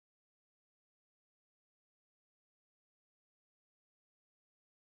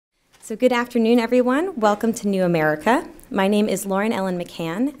So good afternoon, everyone. Welcome to New America. My name is Lauren Ellen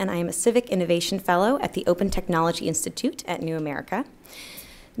McCann, and I am a Civic Innovation Fellow at the Open Technology Institute at New America.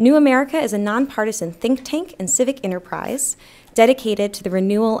 New America is a nonpartisan think tank and civic enterprise dedicated to the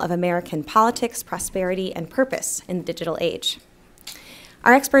renewal of American politics, prosperity, and purpose in the digital age.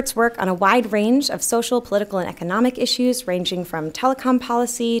 Our experts work on a wide range of social, political, and economic issues, ranging from telecom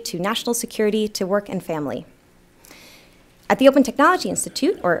policy to national security to work and family. At the Open Technology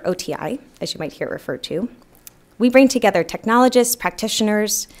Institute, or OTI, as you might hear it referred to, we bring together technologists,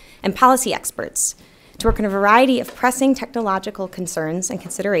 practitioners, and policy experts to work on a variety of pressing technological concerns and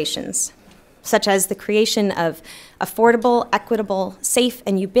considerations, such as the creation of affordable, equitable, safe,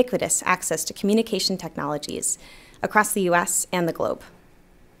 and ubiquitous access to communication technologies across the US and the globe.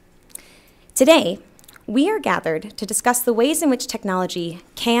 Today, we are gathered to discuss the ways in which technology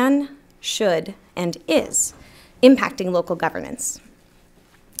can, should, and is impacting local governance.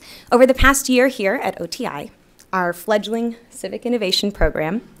 Over the past year here at OTI, our fledgling Civic Innovation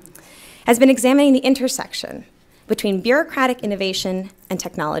program has been examining the intersection between bureaucratic innovation and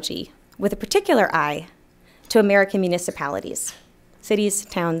technology, with a particular eye to American municipalities, cities,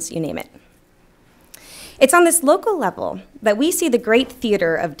 towns, you name it. It's on this local level that we see the great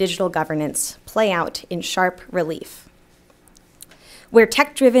theater of digital governance play out in sharp relief, where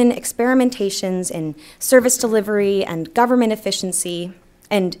tech-driven experimentations in service delivery and government efficiency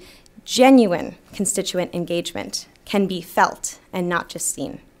and genuine constituent engagement can be felt and not just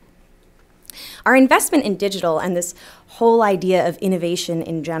seen. Our investment in digital and this whole idea of innovation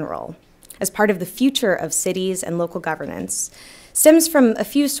in general, as part of the future of cities and local governance, stems from a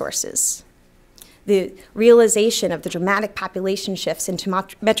few sources. The realization of the dramatic population shifts into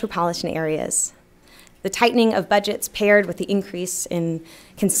metropolitan areas, the tightening of budgets paired with the increase in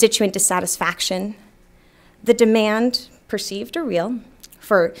constituent dissatisfaction, the demand, perceived or real,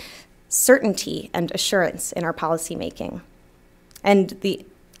 for certainty and assurance in our policymaking, and the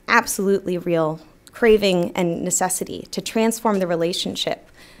absolutely real craving and necessity to transform the relationship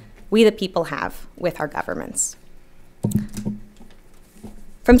we the people have with our governments.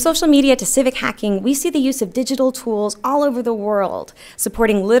 From social media to civic hacking, we see the use of digital tools all over the world,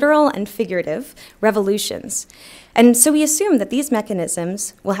 supporting literal and figurative revolutions. And so we assume that these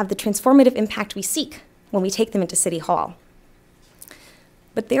mechanisms will have the transformative impact we seek when we take them into City Hall.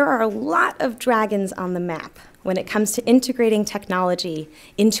 But there are a lot of dragons on the map when it comes to integrating technology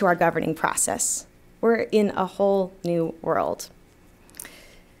into our governing process. We're in a whole new world.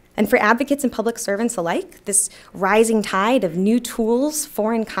 And for advocates and public servants alike, this rising tide of new tools,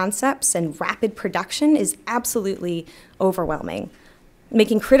 foreign concepts, and rapid production is absolutely overwhelming,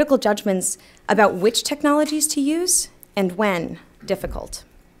 making critical judgments about which technologies to use and when difficult.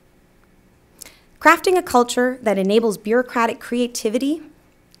 Crafting a culture that enables bureaucratic creativity,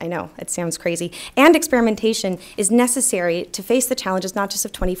 I know, it sounds crazy, and experimentation is necessary to face the challenges not just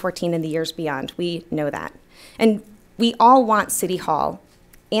of 2014 and the years beyond. We know that. And we all want City Hall,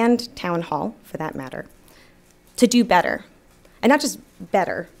 and Town Hall, for that matter, to do better. And not just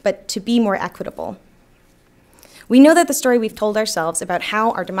better, but to be more equitable. We know that the story we've told ourselves about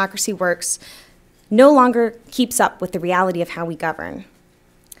how our democracy works no longer keeps up with the reality of how we govern.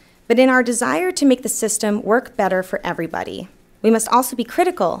 But in our desire to make the system work better for everybody, we must also be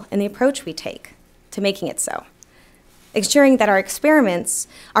critical in the approach we take to making it so, ensuring that our experiments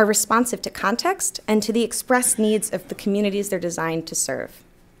are responsive to context and to the express needs of the communities they're designed to serve.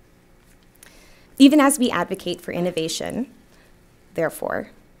 Even as we advocate for innovation, therefore,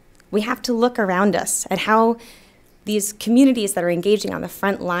 we have to look around us at how these communities that are engaging on the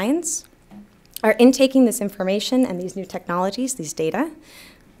front lines are intaking this information and these new technologies, these data,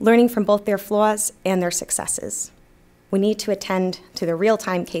 learning from both their flaws and their successes. We need to attend to the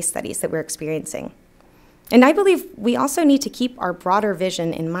real-time case studies that we're experiencing. And I believe we also need to keep our broader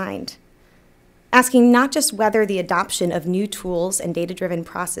vision in mind, asking not just whether the adoption of new tools and data-driven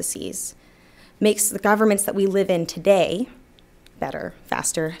processes makes the governments that we live in today better,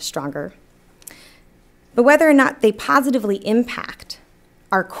 faster, stronger, but whether or not they positively impact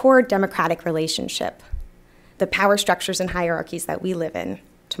our core democratic relationship, the power structures and hierarchies that we live in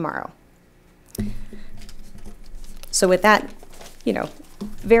tomorrow. So with that,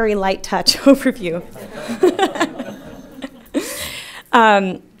 very light touch overview,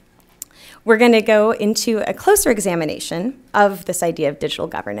 we're going to go into a closer examination of this idea of digital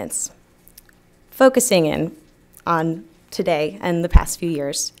governance, focusing in on today and the past few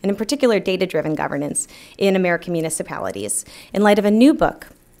years, and in particular data-driven governance in American municipalities, in light of a new book,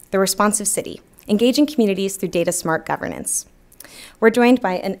 The Responsive City, Engaging Communities Through Data-Smart Governance. We're joined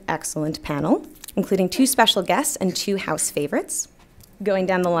by an excellent panel, including 2 special guests and 2 house favorites. Going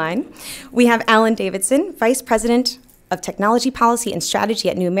down the line, we have Alan Davidson, Vice President of Technology Policy and Strategy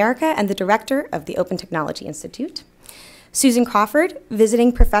at New America and the Director of the Open Technology Institute. Susan Crawford,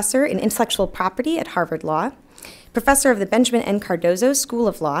 Visiting Professor in Intellectual Property at Harvard Law, Professor of the Benjamin N. Cardozo School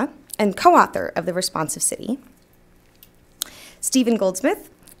of Law, and co-author of The Responsive City. Stephen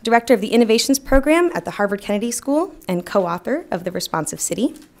Goldsmith, Director of the Innovations Program at the Harvard Kennedy School and co-author of The Responsive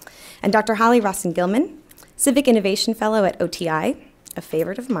City. And Dr. Holly Rossen-Gilman, Civic Innovation Fellow at OTI, a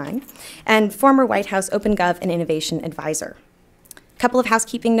favorite of mine, and former White House OpenGov and Innovation Advisor. A couple of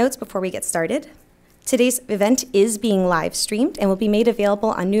housekeeping notes before we get started. Today's event is being live streamed and will be made available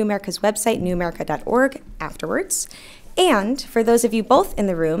on New America's website, newamerica.org, afterwards. And for those of you both in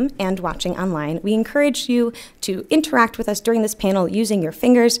the room and watching online, we encourage you to interact with us during this panel using your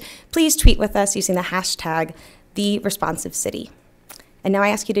fingers. Please tweet with us using the hashtag #TheResponsiveCity. And now I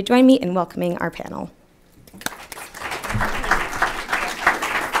ask you to join me in welcoming our panel.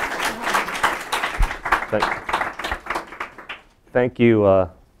 Thank you,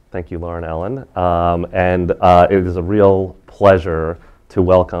 Lauren Ellen. It is a real pleasure to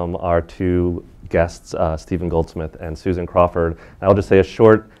welcome our two guests, Stephen Goldsmith and Susan Crawford. And I'll just say a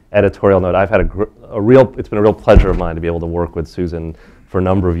short editorial note. I've had it's been a real pleasure of mine to be able to work with Susan for a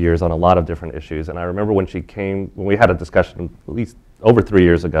number of years on a lot of different issues. And I remember when we had a discussion at least over 3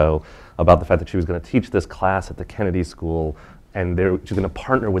 years ago about the fact that she was going to teach this class at the Kennedy School, and she was going to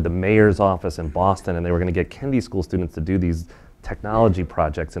partner with the mayor's office in Boston, and they were going to get Kennedy School students to do these technology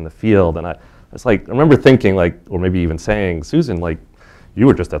projects in the field. And I remember thinking, or maybe even saying, Susan, you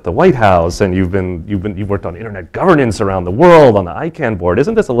were just at the White House, and you've worked on internet governance around the world on the ICANN board.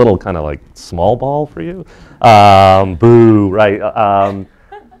 Isn't this a little kind of small ball for you? Boo, right?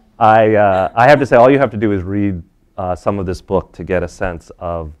 I have to say, all you have to do is read some of this book to get a sense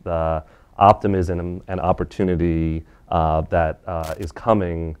of the optimism and opportunity that is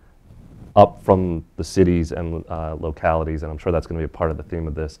coming up from the cities and localities, and I'm sure that's going to be a part of the theme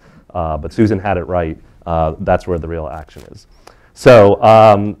of this. But Susan had it right. That's where the real action is. So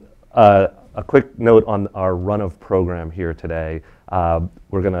a quick note on our run of program here today.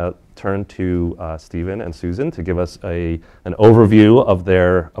 We're going to turn to Stephen and Susan to give us an overview of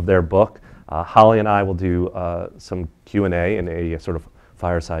their book. Holly and I will do some Q&A in a sort of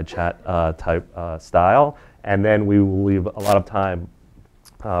fireside chat type style, and then we will leave a lot of time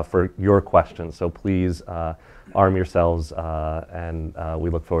for your questions. So please arm yourselves, and we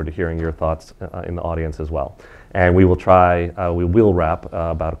look forward to hearing your thoughts in the audience as well. And we will wrap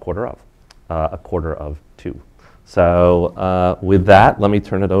about a quarter of 2. So with that, let me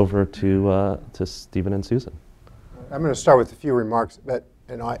turn it over to Stephen and Susan. I'm going to start with a few remarks, but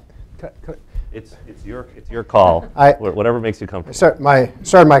it's your call. Whatever makes you comfortable.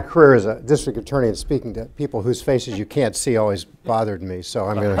 Started my career as a district attorney, and speaking to people whose faces you can't see always bothered me, so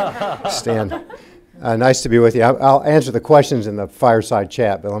I'm going to stand. Nice to be with you. I'll answer the questions in the fireside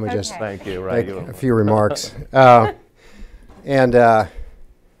chat, but let me just thank you. Make a few remarks. Having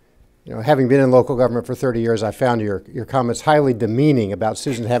been in local government for 30 years, I found your comments highly demeaning about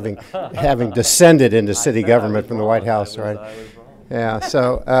Susan having descended into city government from the White House, right? Yeah.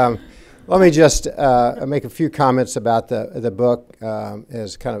 So let me just make a few comments about the book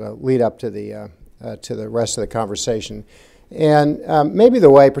as kind of a lead up to the rest of the conversation. And maybe the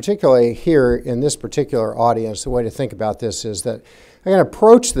way, particularly here in this particular audience, the way to think about this is that I'm going to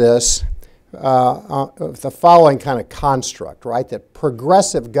approach this with the following kind of construct, right? That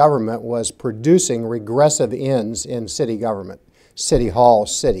progressive government was producing regressive ends in city government, city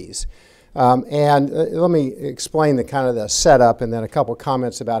halls, cities. And let me explain the kind of the setup, and then a couple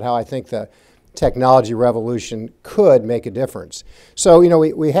comments about how I think the technology revolution could make a difference. So,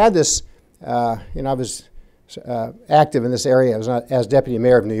 we had this, I was active in this area as deputy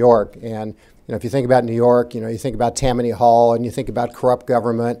mayor of New York, and if you think about New York, you think about Tammany Hall, and you think about corrupt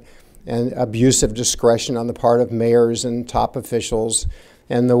government and abuse of discretion on the part of mayors and top officials,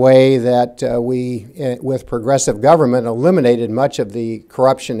 and the way that we, with progressive government, eliminated much of the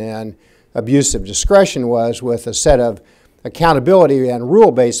corruption and abuse of discretion was with a set of accountability and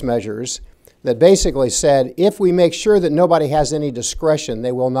rule-based measures that basically said, if we make sure that nobody has any discretion,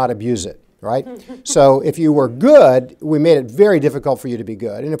 they will not abuse it. Right? So if you were good, we made it very difficult for you to be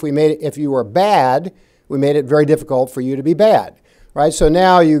good. And if you were bad, we made it very difficult for you to be bad. Right? So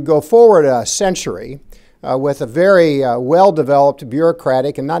now you go forward a century with a very well-developed,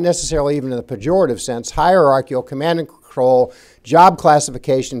 bureaucratic, and not necessarily even in the pejorative sense, hierarchical command and control, job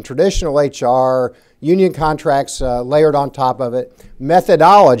classification, traditional HR, union contracts layered on top of it,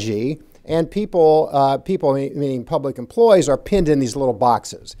 methodology, and people meaning public employees are pinned in these little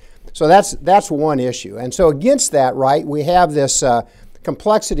boxes. So that's one issue. And so against that, right, we have this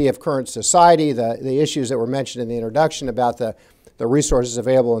complexity of current society, the issues that were mentioned in the introduction about the resources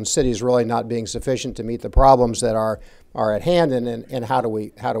available in cities really not being sufficient to meet the problems that are at hand, and how do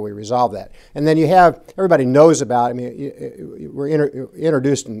we resolve that? And then you have, everybody knows about, I mean, we're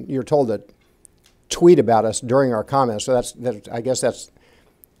introduced and you're told to tweet about us during our comments, so I guess that's,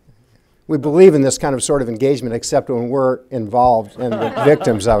 we believe in this kind of sort of engagement, except when we're involved and the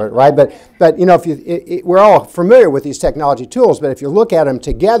victims of it, right? But you know, if we're all familiar with these technology tools, but if you look at them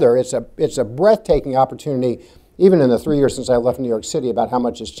together, it's a breathtaking opportunity, even in the 3 years since I left New York City, about how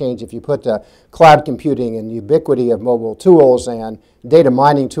much has changed. If you put the cloud computing and ubiquity of mobile tools and data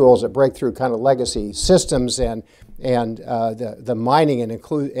mining tools that break through kind of legacy systems and the mining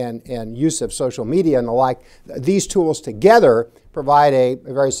and use of social media and the like, these tools together provide a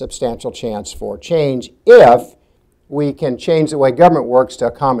very substantial chance for change if we can change the way government works to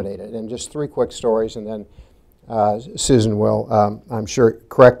accommodate it. And just 3 quick stories, and then Susan will, I'm sure,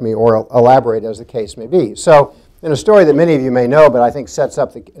 correct me or elaborate as the case may be. So, in a story that many of you may know, but I think sets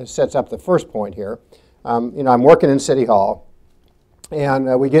up the first point here, you know, I'm working in City Hall,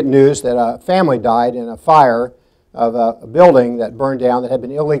 and we get news that a family died in a fire of a building that burned down that had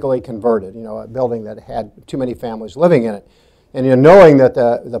been illegally converted, you know, a building that had too many families living in it. And you know, knowing that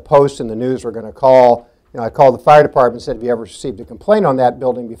the Post and the news were going to call, you know, I called the fire department and said, have you ever received a complaint on that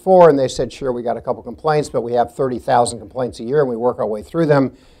building before? And they said, sure, we got a couple complaints, but we have 30,000 complaints a year and we work our way through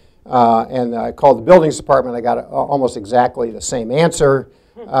them. And I called the buildings department. I got almost exactly the same answer.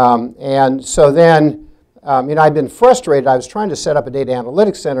 And so then, you know, I'd been frustrated. I was trying to set up a data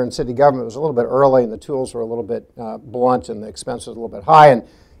analytics center in city government. It was a little bit early, and the tools were a little bit blunt, and the expense was a little bit high. And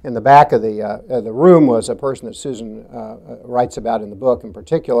in the back of the room was a person that Susan writes about in the book, in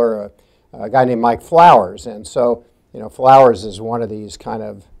particular, a guy named Mike Flowers. And so, you know, Flowers is one of these kind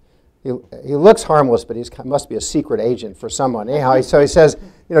of, he looks harmless, but he must be a secret agent for someone. Anyhow, so he says,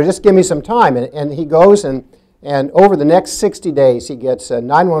 you know, just give me some time. And he goes, and over the next 60 days, he gets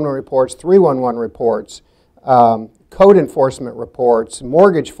 911 reports, 311 reports, code enforcement reports,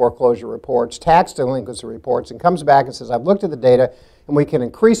 mortgage foreclosure reports, tax delinquency reports, and comes back and says, I've looked at the data, and we can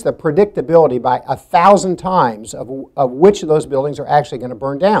increase the predictability by 1,000 times of which of those buildings are actually going to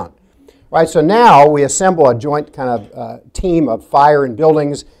burn down. Right, so now we assemble a joint kind of team of fire and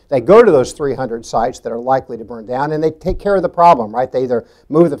buildings. They go to those 300 sites that are likely to burn down, and they take care of the problem, right? They either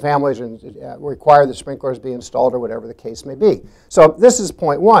move the families and require the sprinklers be installed or whatever the case may be. So this is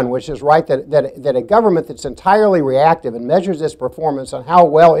point one, which is right, that a government that's entirely reactive and measures its performance on how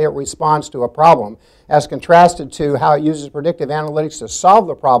well it responds to a problem as contrasted to how it uses predictive analytics to solve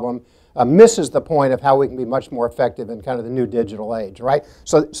the problem misses the point of how we can be much more effective in kind of the new digital age, right?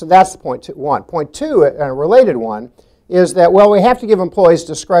 So that's point one. Point two, a related one, is that, well, we have to give employees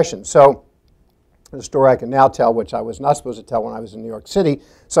discretion. So the story I can now tell, which I was not supposed to tell when I was in New York City.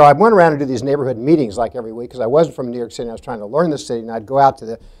 So I went around and do these neighborhood meetings like every week because I wasn't from New York City. I was trying to learn the city, and I'd go out to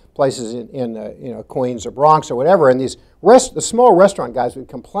the places in you know, Queens or Bronx or whatever, and the small restaurant guys would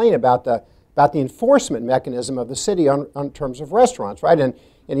complain about the enforcement mechanism of the city on terms of restaurants, right? And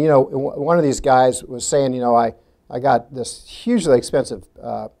you know, one of these guys was saying, you know, I got this hugely expensive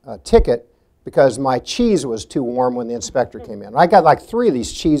ticket because my cheese was too warm when the inspector came in. I got like 3 of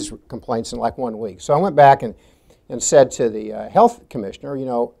these cheese complaints in like 1 week. So I went back and said to the health commissioner, you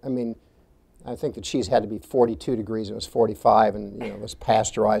know, I mean, I think the cheese had to be 42 degrees. It was 45, and you know, it was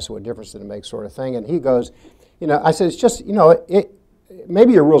pasteurized, so what difference did it make, sort of thing. And he goes, you know, I said, it's just, you know,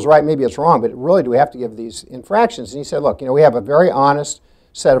 maybe your rule's right, maybe it's wrong, but really, do we have to give these infractions? And he said, look, you know, we have a very honest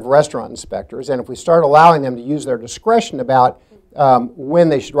set of restaurant inspectors, and if we start allowing them to use their discretion about when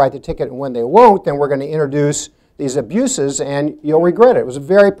they should write the ticket and when they won't, then we're going to introduce these abuses and you'll regret it. It was a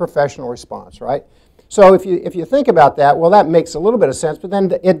very professional response, right? So if you think about that, well, that makes a little bit of sense, but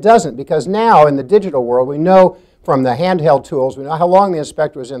then it doesn't, because now in the digital world, we know from the handheld tools, we know how long the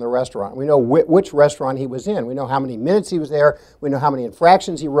inspector was in the restaurant. We know which restaurant he was in. We know how many minutes he was there. We know how many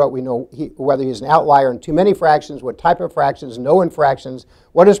infractions he wrote. We know whether he's an outlier in too many fractions, what type of fractions, no infractions,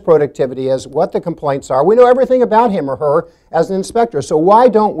 what his productivity is, what the complaints are. We know everything about him or her as an inspector. So why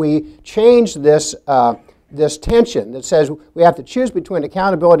don't we change this this tension that says we have to choose between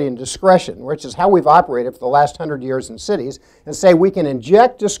accountability and discretion, which is how we've operated for the last 100 years in cities, and say we can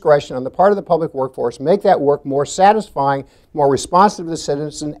inject discretion on the part of the public workforce, make that work more satisfying, more responsive to the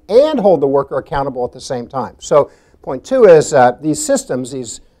citizen, and hold the worker accountable at the same time. So point two is these systems,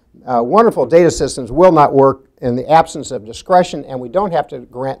 these wonderful data systems, will not work in the absence of discretion, and we don't have to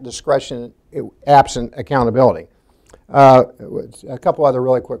grant discretion absent accountability. A couple other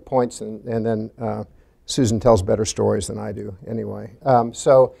really quick points, and then Susan tells better stories than I do anyway.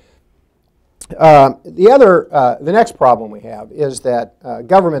 So The next problem we have is that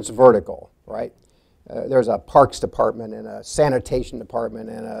government's vertical, right? There's a parks department and a sanitation department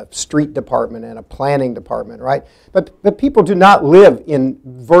and a street department and a planning department, right? But people do not live in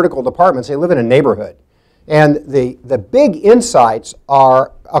vertical departments. They live in a neighborhood. And the big insights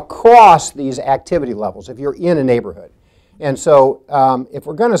are across these activity levels if you're in a neighborhood. And so if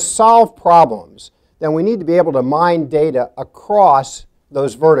we're going to solve problems, then we need to be able to mine data across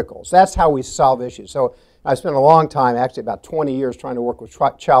those verticals. That's how we solve issues. So I spent a long time, actually about 20 years, trying to work with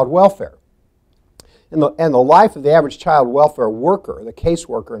child welfare. And the life of the average child welfare worker, the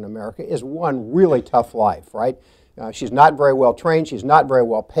caseworker in America, is one really tough life, right? She's not very well trained. She's not very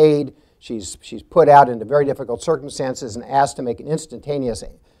well paid. She's put out into very difficult circumstances and asked to make an instantaneous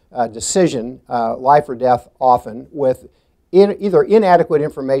decision, life or death often, with either inadequate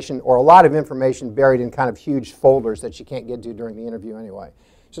information or a lot of information buried in kind of huge folders that she can't get to during the interview anyway.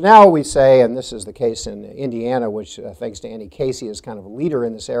 So now we say, and this is the case in Indiana, which thanks to Annie Casey is kind of a leader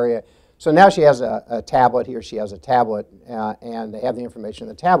in this area. So now she has a tablet, he or she has a tablet, and they have the information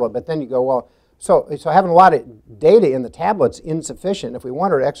in the tablet. But then you go, well, so having a lot of data in the tablet's insufficient. If we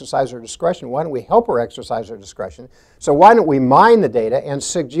want her to exercise her discretion, why don't we help her exercise her discretion? So why don't we mine the data and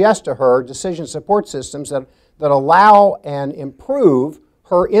suggest to her decision support systems that allow and improve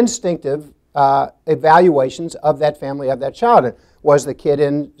her instinctive evaluations of that family, of that child. And was the kid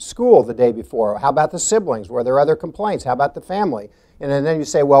in school the day before? How about the siblings? Were there other complaints? How about the family? And then you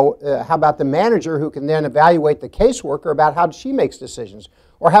say, well, how about the manager who can then evaluate the caseworker about how she makes decisions?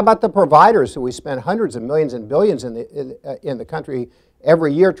 Or how about the providers who we spend hundreds of millions and billions in the country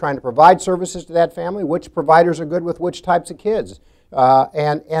every year trying to provide services to that family? Which providers are good with which types of kids?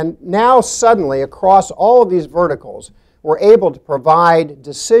 And now suddenly across all of these verticals, we're able to provide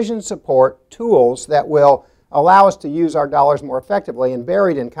decision support tools that will allow us to use our dollars more effectively. And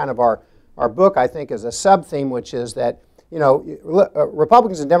buried in kind of our book, I think, is a sub-theme, which is that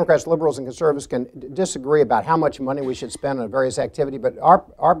Republicans and Democrats, liberals and conservatives can disagree about how much money we should spend on various activity, but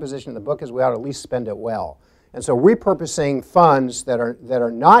our position in the book is we ought to at least spend it well. And so repurposing funds that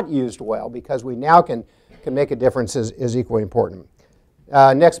are not used well, because we now can make a difference, is equally important.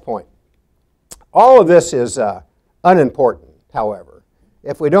 Next point. All of this is unimportant, however,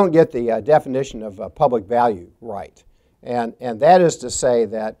 if we don't get the definition of public value right. And that is to say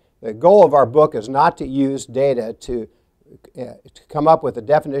that the goal of our book is not to use data to come up with a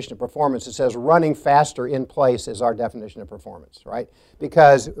definition of performance that says running faster in place is our definition of performance, right?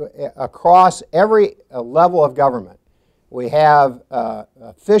 Because across every level of government, we have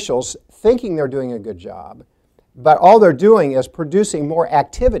officials thinking they're doing a good job, but all they're doing is producing more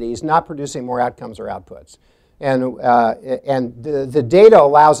activities, not producing more outcomes or outputs. And the data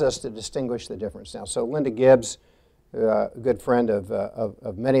allows us to distinguish the difference now. So Linda Gibbs, a good friend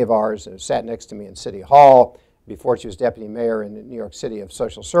of many of ours, sat next to me in City Hall before she was deputy mayor in New York City of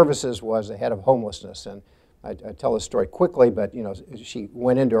social services, was the head of homelessness. And I tell this story quickly, but she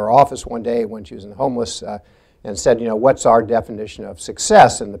went into her office one day when she was in homeless and said, what's our definition of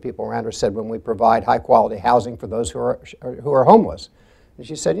success? And the people around her said, when we provide high quality housing for those who are homeless. And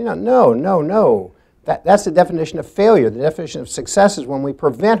she said, no. That's the definition of failure. The definition of success is when we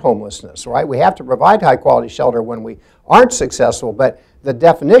prevent homelessness, right? We have to provide high quality shelter when we aren't successful, but the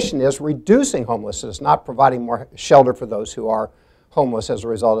definition is reducing homelessness, not providing more shelter for those who are homeless as a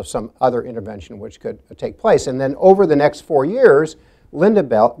result of some other intervention which could take place. And then over the next 4 years, Linda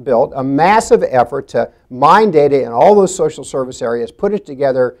built a massive effort to mine data in all those social service areas, put it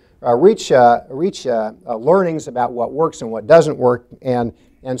together, reach learnings about what works and what doesn't work, and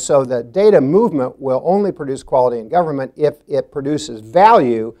so the data movement will only produce quality in government if it produces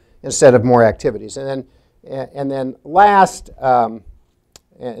value instead of more activities. And then last,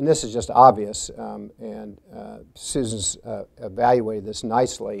 and this is just obvious, and Susan's evaluated this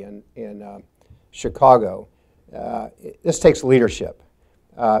nicely in Chicago. This takes leadership.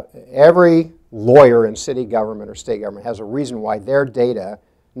 Every lawyer in city government or state government has a reason why their data,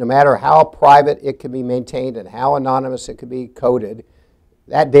 no matter how private it can be maintained and how anonymous it could be coded,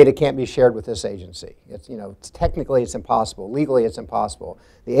 that data can't be shared with this agency. Technically it's impossible. Legally it's impossible.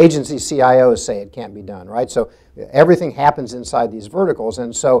 The agency CIOs say it can't be done, right? So everything happens inside these verticals.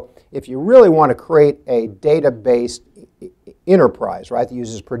 And so if you really want to create a data-based enterprise, right, that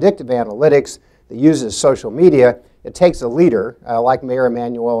uses predictive analytics, that uses social media, it takes a leader like Mayor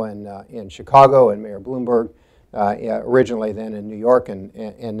Emanuel in Chicago and Mayor Bloomberg, originally then in New York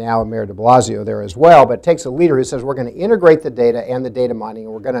and now Mayor de Blasio there as well, but it takes a leader who says we're going to integrate the data and the data mining,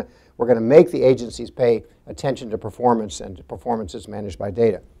 and we're going to make the agencies pay attention to performance, and performance is managed by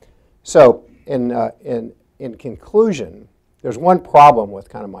data. So in conclusion, there's one problem with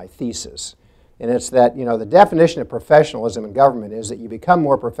kind of my thesis. And it's that, you know, the definition of professionalism in government is that you become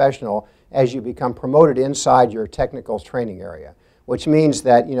more professional as you become promoted inside your technical training area, which means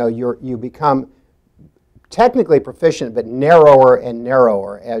that, you know, you become technically proficient but narrower and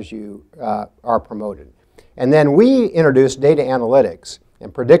narrower as you are promoted. And then we introduced data analytics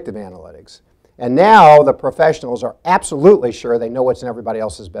and predictive analytics. And now the professionals are absolutely sure they know what's in everybody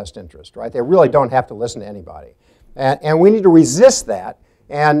else's best interest, right? They really don't have to listen to anybody. And we need to resist that.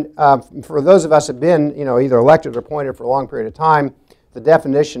 And for those of us who have been, you know, either elected or appointed for a long period of time, the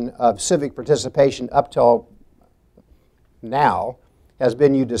definition of civic participation up till now has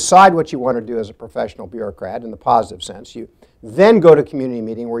been you decide what you want to do as a professional bureaucrat in the positive sense. You then go to a community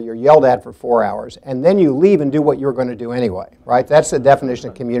meeting where you're yelled at for 4 hours, and then you leave and do what you're going to do anyway, right? That's the definition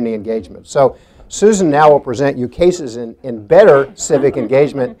of community engagement. So Susan now will present you cases in better civic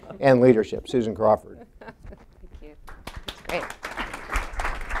engagement and leadership. Susan Crawford. Thank you. That's great.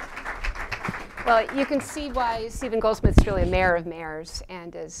 Well, you can see why Stephen Goldsmith's really a mayor of mayors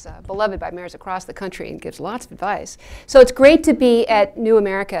and is beloved by mayors across the country and gives lots of advice. So it's great to be at New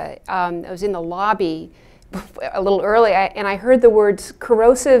America. I was in the lobby a little early, and I heard the words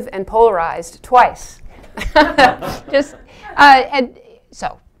corrosive and polarized twice. And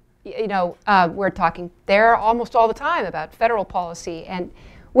so, you know, we're talking there almost all the time about federal policy, and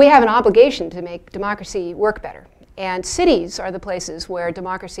we have an obligation to make democracy work better. And cities are the places where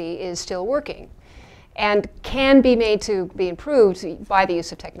democracy is still working and can be made to be improved by the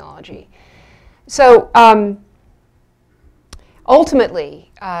use of technology. So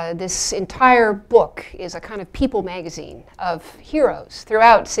ultimately, this entire book is a kind of people magazine of heroes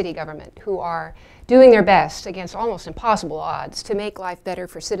throughout city government who are doing their best against almost impossible odds to make life better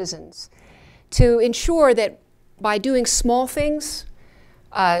for citizens, to ensure that by doing small things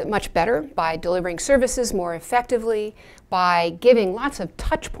much better, by delivering services more effectively, by giving lots of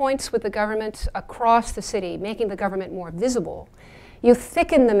touch points with the government across the city, making the government more visible, you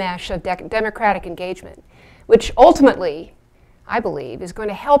thicken the mesh of democratic engagement, which ultimately, I believe, is going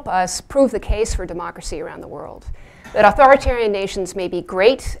to help us prove the case for democracy around the world. That authoritarian nations may be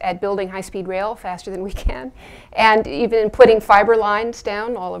great at building high-speed rail faster than we can, and even putting fiber lines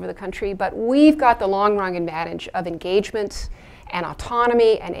down all over the country, but we've got the long-run advantage of engagement and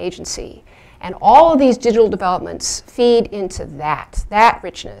autonomy and agency. And all of these digital developments feed into that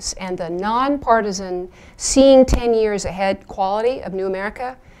richness. And the nonpartisan, seeing 10 years ahead quality of New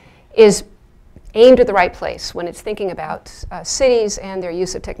America is aimed at the right place when it's thinking about cities and their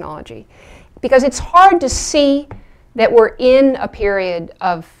use of technology. Because it's hard to see that we're in a period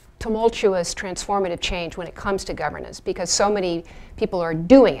of tumultuous, transformative change when it comes to governance, because so many people are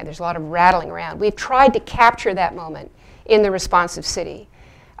doing it. There's a lot of rattling around. We've tried to capture that moment in the responsive city,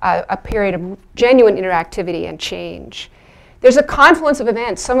 a period of genuine interactivity and change. There's a confluence of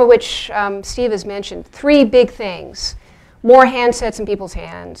events, some of which Steve has mentioned. 3 big things: more handsets in people's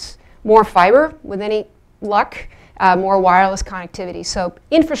hands, more fiber with any luck, more wireless connectivity. So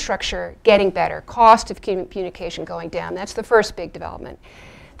infrastructure getting better, cost of communication going down. That's the first big development.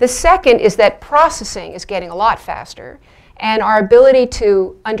 The second is that processing is getting a lot faster, and our ability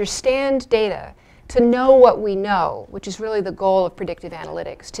to understand data, to know what we know, which is really the goal of predictive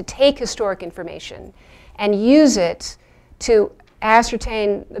analytics, to take historic information and use it to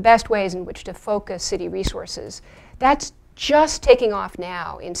ascertain the best ways in which to focus city resources. That's just taking off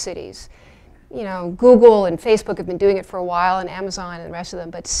now in cities. You know, Google and Facebook have been doing it for a while, and Amazon and the rest of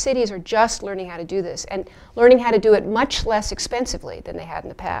them, but cities are just learning how to do this and learning how to do it much less expensively than they had in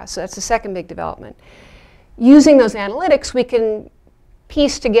the past. So that's the second big development. Using those analytics, we can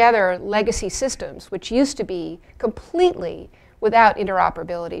piece together legacy systems, which used to be completely without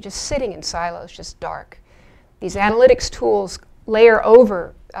interoperability, just sitting in silos, just dark. These analytics tools layer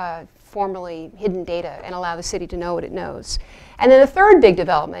over formerly hidden data and allow the city to know what it knows. And then the third big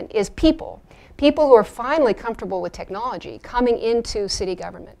development is people. People who are finally comfortable with technology coming into city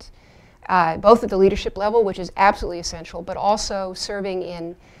government, both at the leadership level, which is absolutely essential, but also serving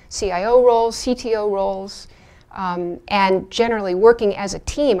in CIO roles, CTO roles, and generally working as a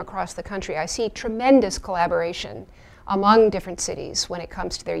team across the country. I see tremendous collaboration among different cities when it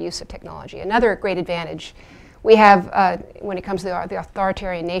comes to their use of technology. Another great advantage we have when it comes to the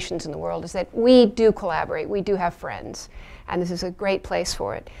authoritarian nations in the world is that we do collaborate, we do have friends, and this is a great place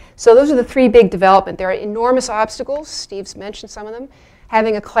for it. So those are the 3 big developments. There are enormous obstacles, Steve's mentioned some of them.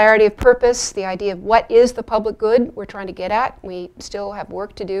 Having a clarity of purpose, the idea of what is the public good we're trying to get at. We still have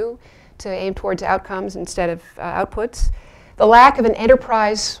work to do to aim towards outcomes instead of outputs. The lack of an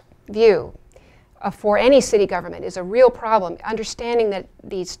enterprise view for any city government is a real problem. Understanding that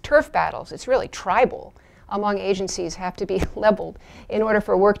these turf battles, it's really tribal. among agencies have to be leveled in order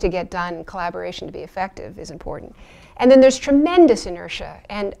for work to get done and collaboration to be effective is important. And then there's tremendous inertia,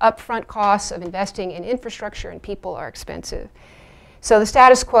 and upfront costs of investing in infrastructure and people are expensive. So the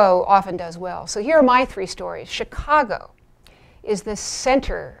status quo often does well. So here are my 3 stories. Chicago is the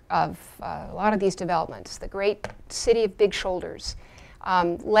center of a lot of these developments, the great city of big shoulders,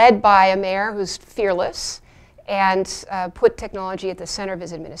 led by a mayor who's fearless and put technology at the center of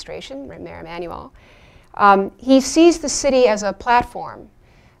his administration, Mayor Emanuel. He sees the city as a platform,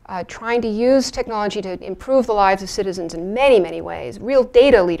 trying to use technology to improve the lives of citizens in many, many ways, real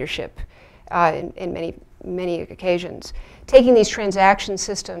data leadership in many, many occasions, taking these transaction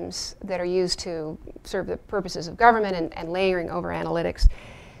systems that are used to serve the purposes of government and layering over analytics.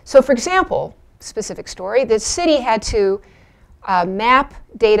 So for example, specific story, the city had to map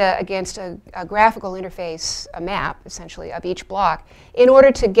data against a graphical interface, a map essentially of each block, in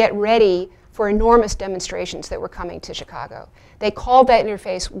order to get ready for enormous demonstrations that were coming to Chicago. They called that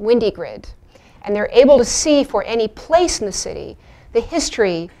interface Windy Grid, and they're able to see for any place in the city the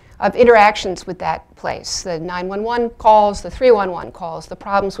history of interactions with that place, the 911 calls, the 311 calls, the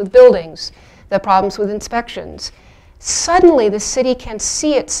problems with buildings, the problems with inspections. Suddenly the city can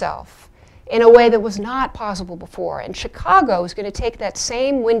see itself in a way that was not possible before, and Chicago is going to take that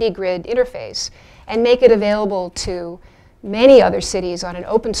same Windy Grid interface and make it available to many other cities on an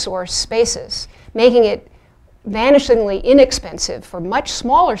open source basis, making it vanishingly inexpensive for much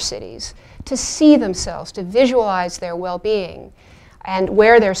smaller cities to see themselves, to visualize their well-being and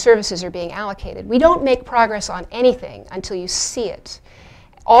where their services are being allocated. We don't make progress on anything until you see it.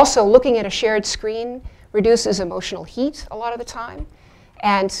 Also, looking at a shared screen reduces emotional heat a lot of the time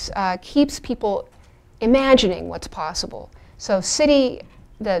and keeps people imagining what's possible. So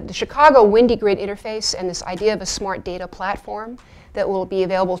the Chicago Windy Grid interface and this idea of a smart data platform that will be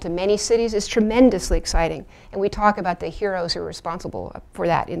available to many cities is tremendously exciting. And we talk about the heroes who are responsible for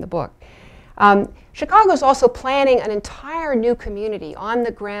that in the book. Chicago is also planning an entire new community on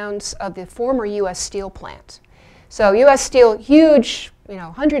the grounds of the former U.S. Steel plant. So U.S. Steel, huge,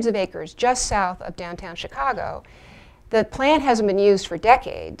 hundreds of acres just south of downtown Chicago. The plant hasn't been used for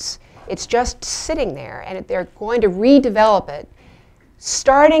decades. It's just sitting there, and they're going to redevelop it,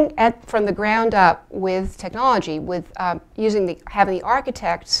 starting from the ground up with technology, with having the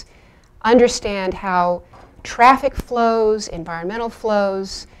architects understand how traffic flows, environmental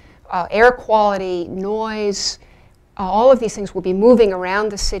flows, air quality, noise, all of these things will be moving around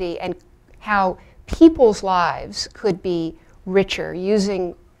the city, and how people's lives could be richer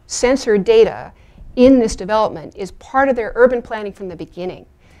using sensor data in this development is part of their urban planning from the beginning.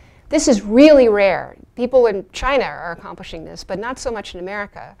 This is really rare. People in China are accomplishing this, but not so much in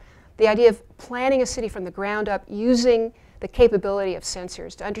America. The idea of planning a city from the ground up using the capability of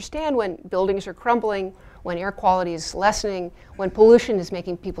sensors to understand when buildings are crumbling, when air quality is lessening, when pollution is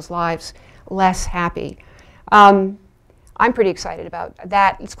making people's lives less happy. I'm pretty excited about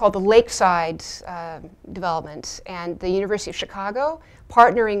that. It's called the Lakeside development, and the University of Chicago,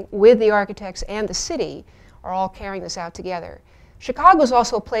 partnering with the architects and the city, are all carrying this out together. Chicago is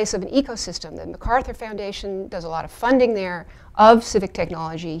also a place of an ecosystem. The MacArthur Foundation does a lot of funding there of civic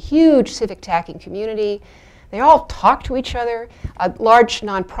technology, huge civic tacking community. They all talk to each other. A large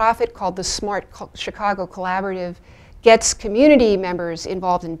nonprofit called the Smart Chicago Collaborative gets community members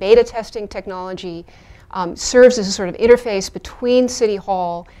involved in beta testing technology, serves as a sort of interface between City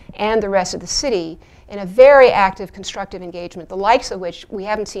Hall and the rest of the city in a very active, constructive engagement, the likes of which we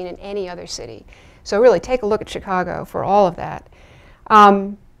haven't seen in any other city. So really take a look at Chicago for all of that.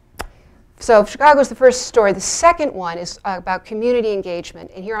 So Chicago's the first story. The second one is about community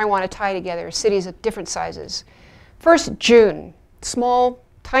engagement, and here I want to tie together cities of different sizes. First, June, small,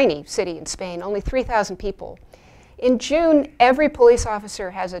 tiny city in Spain, only 3,000 people. In June, every police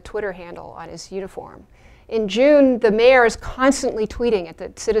officer has a Twitter handle on his uniform. In June, the mayor is constantly tweeting at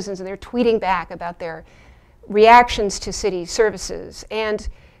the citizens, and they're tweeting back about their reactions to city services. And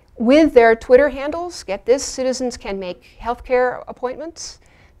with their Twitter handles, get this, citizens can make healthcare appointments.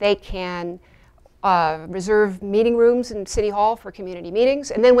 They can reserve meeting rooms in City Hall for community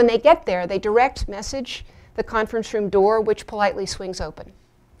meetings. And then when they get there, they direct message the conference room door, which politely swings open.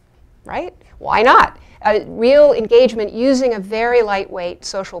 Right? Why not? Real engagement using a very lightweight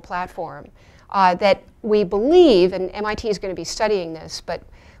social platform that we believe, and MIT is going to be studying this, but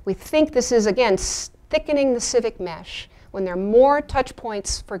we think this is, again, thickening the civic mesh. When there are more touch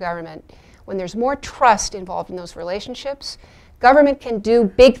points for government, when there's more trust involved in those relationships, government can do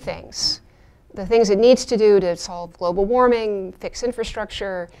big things. The things it needs to do to solve global warming, fix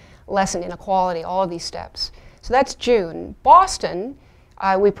infrastructure, lessen inequality, all of these steps. So that's June. Boston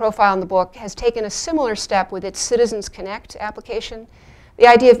we profile in the book, has taken a similar step with its Citizens Connect application. The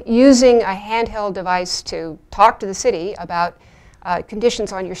idea of using a handheld device to talk to the city about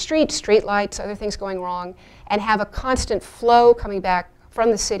conditions on your street lights, other things going wrong, and have a constant flow coming back from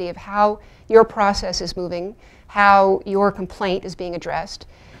the city of how your process is moving, how your complaint is being addressed.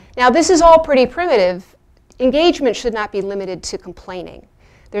 Now, this is all pretty primitive. Engagement should not be limited to complaining.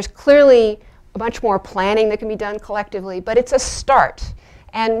 There's clearly much more planning that can be done collectively, but it's a start.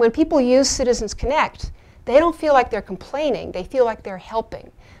 And when people use Citizens Connect, they don't feel like they're complaining, they feel like they're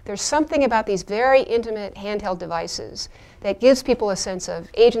helping. There's something about these very intimate handheld devices that gives people a sense of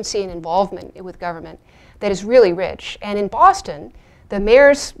agency and involvement with government that is really rich. And in Boston, the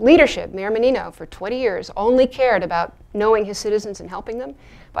mayor's leadership, Mayor Menino, for 20 years only cared about knowing his citizens and helping them.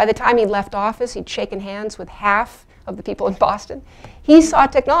 By the time he left office, he'd shaken hands with half of the people in Boston. He saw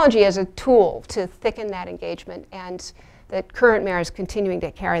technology as a tool to thicken that engagement, and the current mayor is continuing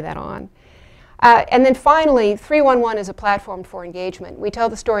to carry that on. And then finally, 311 is a platform for engagement. We tell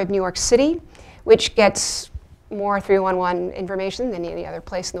the story of New York City, which gets more 311 information than any other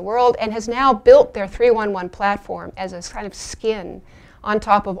place in the world, and has now built their 311 platform as a kind of skin on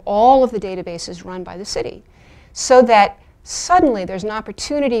top of all of the databases run by the city, so that suddenly there's an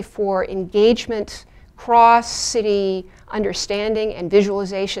opportunity for engagement, cross-city understanding and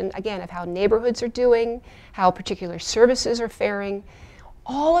visualization, again, of how neighborhoods are doing, how particular services are faring.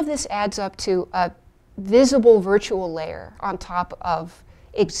 All of this adds up to a visible virtual layer on top of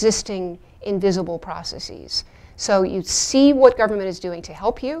existing invisible processes. So you see what government is doing to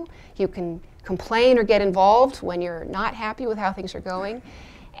help you. You can complain or get involved when you're not happy with how things are going.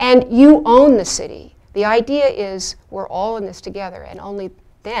 And you own the city. The idea is we're all in this together, and only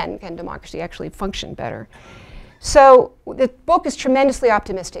then can democracy actually function better. So the book is tremendously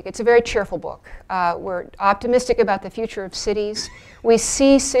optimistic. It's a very cheerful book. We're optimistic about the future of cities. We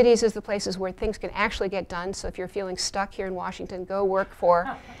see cities as the places where things can actually get done. So if you're feeling stuck here in Washington, go work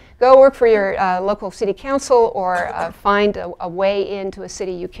for your local city council, or find a way into a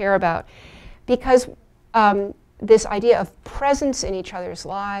city you care about. Because this idea of presence in each other's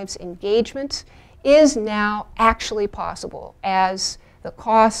lives, engagement, is now actually possible as the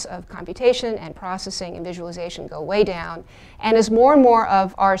costs of computation and processing and visualization go way down, and as more and more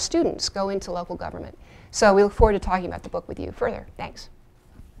of our students go into local government. So we look forward to talking about the book with you further. Thanks.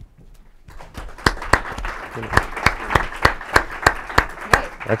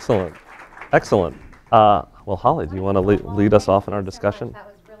 Excellent. Excellent. Well, Holly, do you want to lead us off in our discussion? That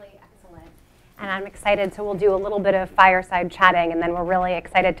was really excellent. And I'm excited, so we'll do a little bit of fireside chatting, and then we're really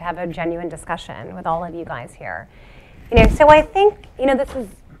excited to have a genuine discussion with all of you guys here. So I think,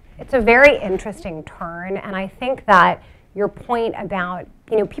 it's a very interesting turn, and I think that your point about,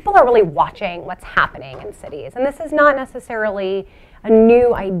 people are really watching what's happening in cities, and this is not necessarily a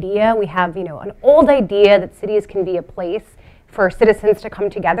new idea. We have, an old idea that cities can be a place for citizens to come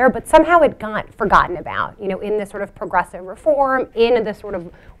together, but somehow it got forgotten about, in this sort of progressive reform, in this sort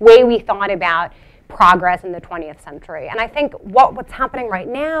of way we thought about progress in the 20th century. And I think what's happening right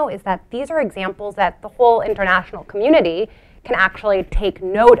now is that these are examples that the whole international community can actually take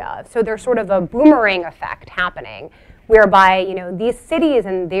note of. So there's sort of a boomerang effect happening, whereby these cities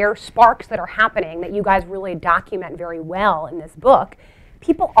and their sparks that are happening that you guys really document very well in this book,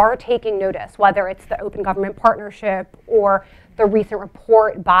 people are taking notice, whether it's the Open Government Partnership or the recent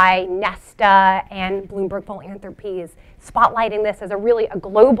report by Nesta and Bloomberg Philanthropies spotlighting this as a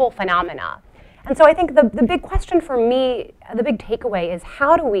global phenomena. And so I think the big question for me, the big takeaway is,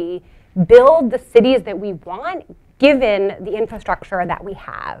 how do we build the cities that we want given the infrastructure that we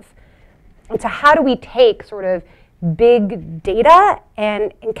have? And so how do we take sort of big data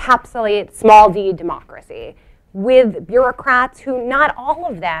and encapsulate small d democracy with bureaucrats who not all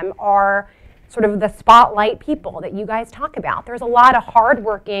of them are sort of the spotlight people that you guys talk about? There's a lot of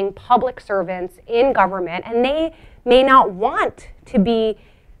hardworking public servants in government, and they may not want to be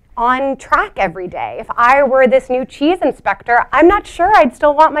on track every day. If I were this new cheese inspector, I'm not sure I'd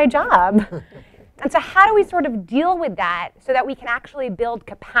still want my job. And so how do we sort of deal with that so that we can actually build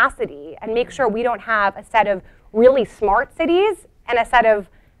capacity and make sure we don't have a set of really smart cities and a set of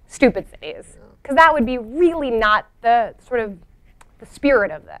stupid cities? Because that would be really not the sort of the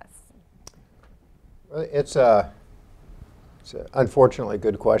spirit of this. Well, it's an unfortunately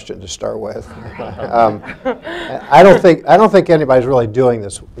good question to start with. I don't think anybody's really doing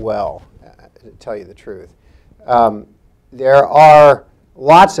this well, to tell you the truth. There are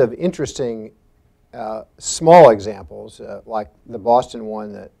lots of interesting small examples, like the Boston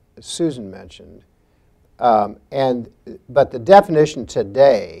one that Susan mentioned. But the definition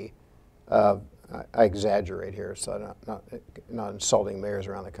today of I exaggerate here, so not insulting mayors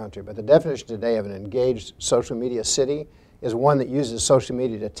around the country, but the definition today of an engaged social media city is one that uses social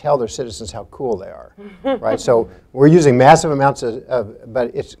media to tell their citizens how cool they are, right? So we're using massive amounts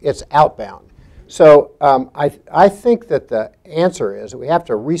but it's outbound. So I think that the answer is that we have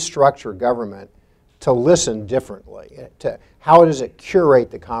to restructure government to listen differently. How does it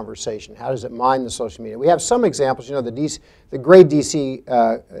curate the conversation? How does it mine the social media? We have some examples. You know, the great DC.gov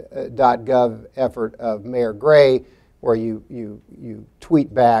effort of Mayor Gray, where you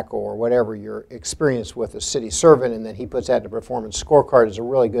tweet back or whatever your experience with a city servant, and then he puts that in a performance scorecard, is a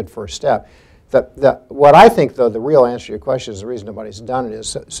really good first step. What I think, though, the real answer to your question is the reason nobody's done it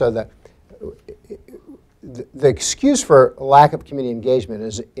is so that the excuse for lack of community engagement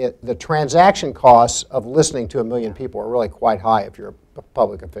is the transaction costs of listening to 1 million people are really quite high if you're a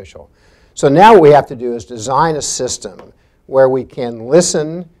public official. So now what we have to do is design a system where we can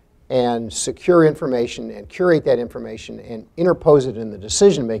listen and secure information and curate that information and interpose it in the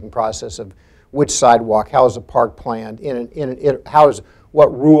decision-making process of which sidewalk, how is a park planned,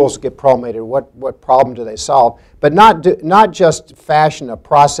 what rules get promulgated, what problem do they solve, but not just fashion a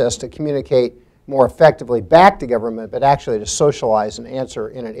process to communicate more effectively back to government, but actually to socialize and answer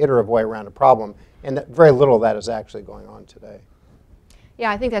in an iterative way around a problem. And very little of that is actually going on today.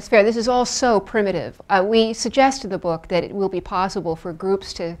 Yeah, I think that's fair. This is all so primitive. We suggest in the book that it will be possible for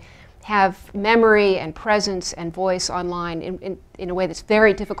groups to have memory and presence and voice online in a way that's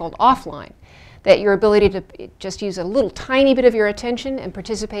very difficult offline. That your ability to just use a little tiny bit of your attention and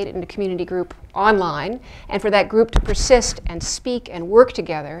participate in a community group online, and for that group to persist and speak and work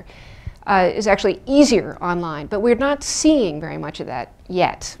together is actually easier online. But we're not seeing very much of that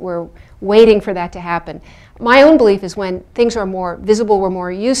yet. We're waiting for that to happen. My own belief is when things are more visible, we're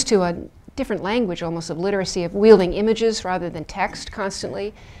more used to a different language almost of literacy, of wielding images rather than text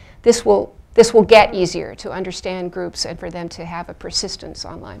constantly. This will get easier to understand groups and for them to have a persistence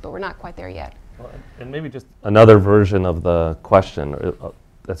online, but we're not quite there yet. And maybe just another version of the question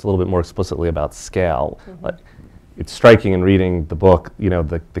that's a little bit more explicitly about scale. It's striking in reading the book, you know,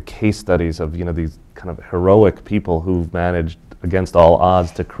 the case studies of, you know, these kind of heroic people who've managed against all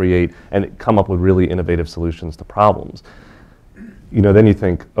odds to create and come up with really innovative solutions to problems. You know, then you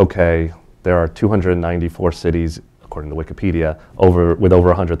think, okay, there are 294 cities, according to Wikipedia, with over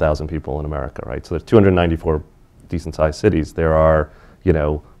 100,000 people in America, right? So there's 294 decent-sized cities. There are, you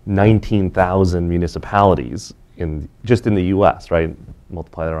know, 19,000 municipalities just in the U.S., right?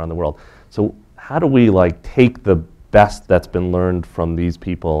 Multiply that around the world. So how do we take the best that's been learned from these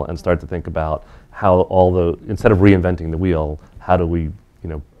people and start to think about how instead of reinventing the wheel, how do we, you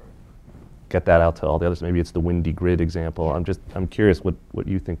know, get that out to all the others? Maybe it's the windy grid example. I'm curious what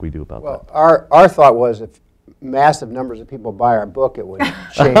you think we do about that. Well, our thought was if massive numbers of people buy our book, it would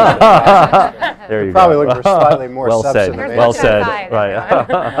change it. There you probably go. looking for slightly more well substantive said. answer. Well said.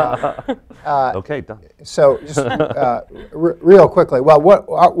 Right. Okay, done. So just real quickly, well,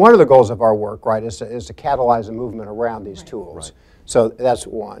 one of the goals of our work, right, is to catalyze a movement around these tools. Right. So that's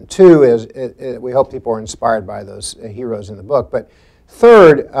one. Two is we hope people are inspired by those heroes in the book. But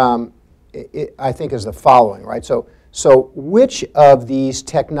third, I think is the following, right? So which of these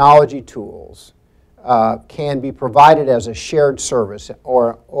technology tools can be provided as a shared service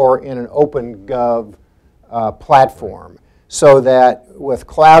or in an open gov platform, so that with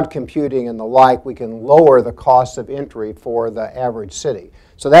cloud computing and the like, we can lower the cost of entry for the average city.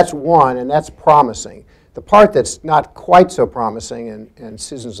 So that's one, and that's promising. The part that's not quite so promising, and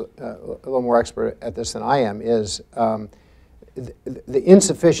Susan's a little more expert at this than I am, is the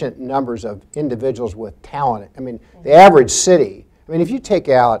insufficient numbers of individuals with talent. I mean, the average city, I mean, if you take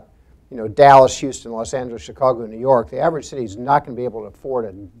out, you know, Dallas, Houston, Los Angeles, Chicago, New York, the average city is not going to be able to afford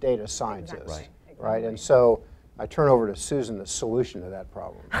a data scientist, exactly. Right? And so I turn over to Susan the solution to that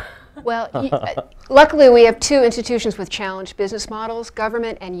problem. Well, luckily we have two institutions with challenged business models,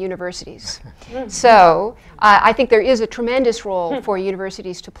 government and universities. So I think there is a tremendous role for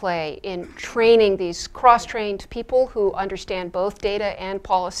universities to play in training these cross-trained people who understand both data and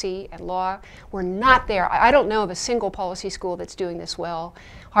policy and law. We're not there. I don't know of a single policy school that's doing this well.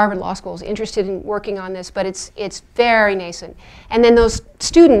 Harvard Law School is interested in working on this, but it's very nascent. And then those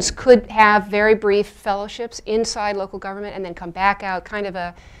students could have very brief fellowships inside local government and then come back out, kind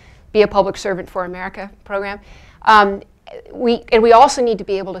of be a public servant for America program. We also need to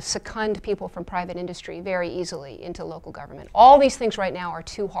be able to second people from private industry very easily into local government. All these things right now are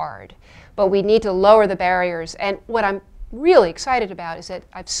too hard, but we need to lower the barriers. And what I'm really excited about is that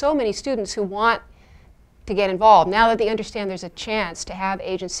I have so many students who want to get involved. Now that they understand there's a chance to have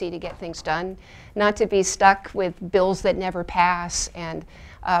agency to get things done, not to be stuck with bills that never pass and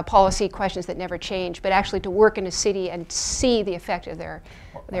policy questions that never change, but actually to work in a city and see the effect of their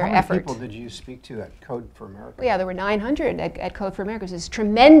effort. How many people did you speak to at Code for America? Well, yeah, there were 900 at Code for America. It was this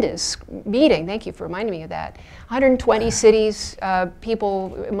tremendous meeting. Thank you for reminding me of that. 120 cities,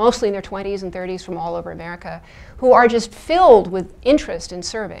 people mostly in their 20s and 30s from all over America, who are just filled with interest in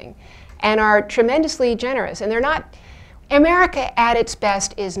serving and are tremendously generous. And they're not, America at its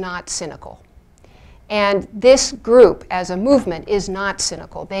best is not cynical. And this group, as a movement, is not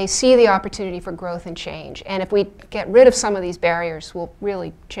cynical. They see the opportunity for growth and change. And if we get rid of some of these barriers, we'll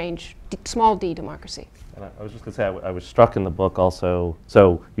really change small d democracy. And I was just going to say, I was struck in the book also.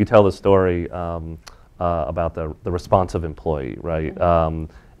 So you tell the story about the responsive employee, right?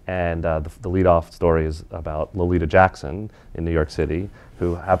 And the lead-off story is about Lolita Jackson in New York City,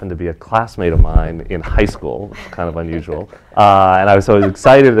 who happened to be a classmate of mine in high school, which is kind of unusual. And I was so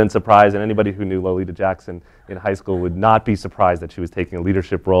excited and surprised, and anybody who knew Lolita Jackson in high school would not be surprised that she was taking a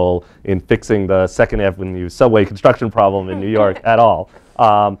leadership role in fixing the Second Avenue subway construction problem in New York at all.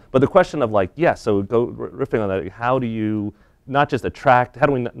 But the question of like, yes, so riffing on that, how do you not just attract, how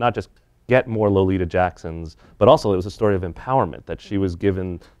do we not just get more Lolita Jacksons, but also it was a story of empowerment, that she was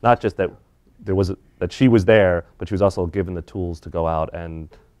given, not just that that she was there, but she was also given the tools to go out and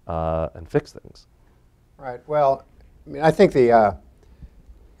fix things. Right. Well, I mean, I think the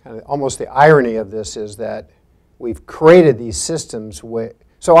kind of almost the irony of this is that we've created these systems.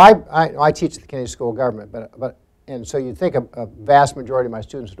 So I teach at the Kennedy School of Government, and so you'd think a vast majority of my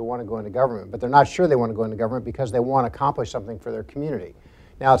students would want to go into government, but they're not sure they want to go into government because they want to accomplish something for their community.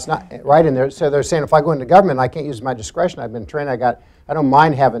 Now, it's not right in there. So they're saying, if I go into government, I can't use my discretion. I've been trained. I don't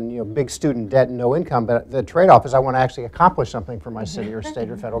mind having big student debt and no income, but the trade-off is I want to actually accomplish something for my city or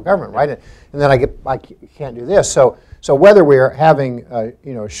state or federal government, right? And then I can't do this. So whether we're having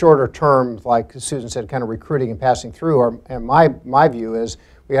shorter terms, like Susan said, kind of recruiting and passing through, and my view is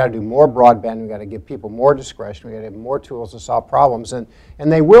we got to do more broadband. We got to give people more discretion. We got to have more tools to solve problems, and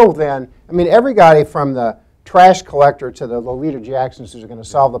they will then. I mean, everybody from the trash collector to the Lolita Jacksons who's going to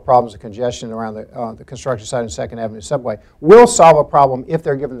solve the problems of congestion around the construction site and Second Avenue subway will solve a problem if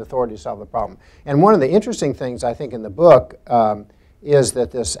they're given the authority to solve the problem. And one of the interesting things I think in the book is that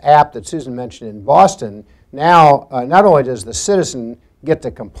this app that Susan mentioned in Boston, now not only does the citizen get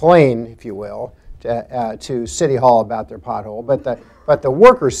to complain, if you will, to City Hall about their pothole, but the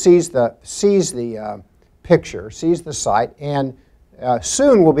worker sees the picture, sees the site, and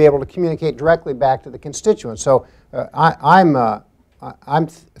soon we'll be able to communicate directly back to the constituents. So I'm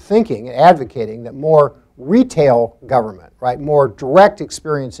thinking, advocating that more retail government, right, more direct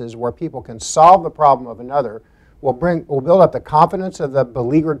experiences where people can solve the problem of another will build up the confidence of the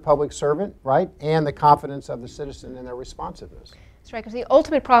beleaguered public servant, right, and the confidence of the citizen in their responsiveness. That's right, because the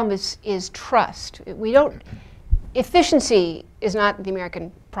ultimate problem is trust. Efficiency is not the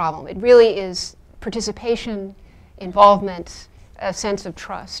American problem. It really is participation, involvement, a sense of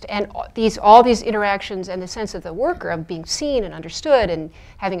trust, and all these interactions and the sense of the worker of being seen and understood and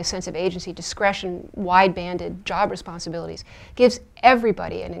having a sense of agency, discretion, wide-banded job responsibilities gives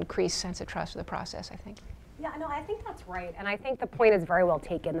everybody an increased sense of trust of the process, I think. Yeah, no, I think that's right, and I think the point is very well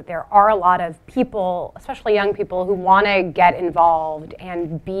taken, that there are a lot of people, especially young people, who want to get involved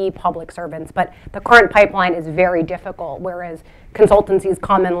and be public servants, but the current pipeline is very difficult, whereas consultancies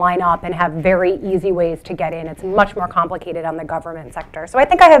come and line up and have very easy ways to get in. It's much more complicated on the government sector. So I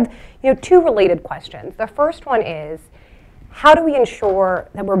think I have two related questions. The first one is, how do we ensure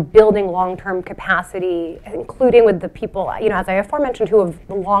that we're building long-term capacity, including with the people, as I aforementioned, who have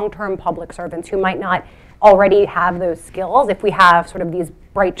the long-term public servants who might not already have those skills if we have sort of these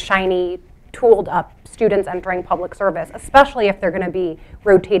bright, shiny, tooled up students entering public service, especially if they're going to be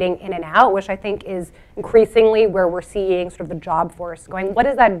rotating in and out, which I think is increasingly where we're seeing sort of the job force going. What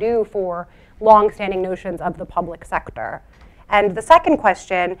does that do for long-standing notions of the public sector? And the second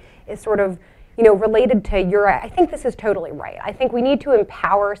question is sort of related to I think this is totally right. I think we need to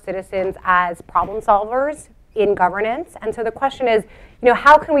empower citizens as problem solvers in governance. And so the question is,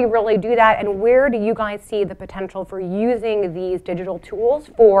 how can we really do that, and where do you guys see the potential for using these digital tools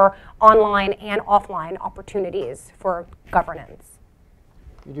for online and offline opportunities for governance?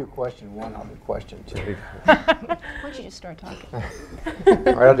 You do question one, I'll do question two. Why don't you just start talking?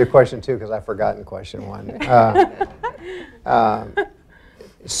 All right, I'll do question two because I've forgotten question one.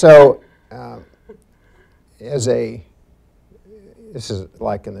 This is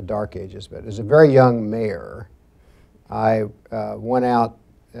like in the dark ages, but as a very young mayor, I went out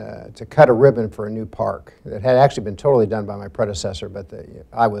to cut a ribbon for a new park that had actually been totally done by my predecessor, but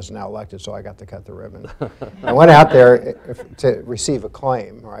I was now elected, so I got to cut the ribbon. I went out there to receive a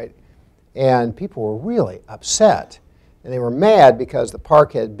claim, right? And people were really upset. And they were mad because the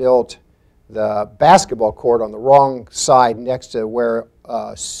park had built the basketball court on the wrong side next to where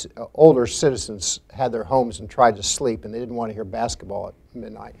older citizens had their homes and tried to sleep, and they didn't want to hear basketball at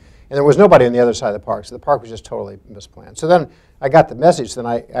midnight. And there was nobody on the other side of the park, so the park was just totally misplanned. So then I got the message, then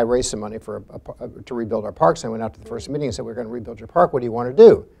I raised some money for to rebuild our parks. And I went out to the first meeting and said, we're going to rebuild your park. What do you want to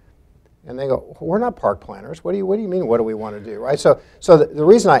do? And they go, well, we're not park planners. What do you mean, what do we want to do, right? So the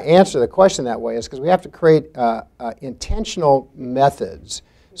reason I answer the question that way is because we have to create intentional methods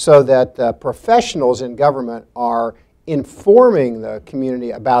so that the professionals in government are informing the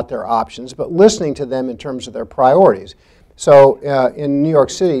community about their options, but listening to them in terms of their priorities. So in New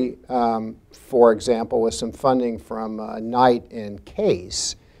York City, for example, with some funding from Knight and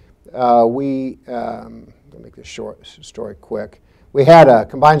Case, let me make this story quick. We had a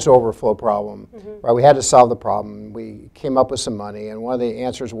combined sewer overflow problem, right? We had to solve the problem. We came up with some money, and one of the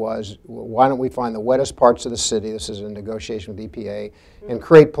answers was, well, why don't we find the wettest parts of the city, this is a negotiation with EPA, and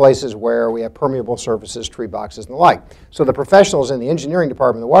create places where we have permeable surfaces, tree boxes, and the like. So the professionals in the engineering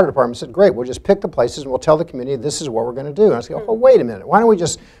department, the water department said, great, we'll just pick the places and we'll tell the community this is what we're going to do. And I said, oh, wait a minute, why don't we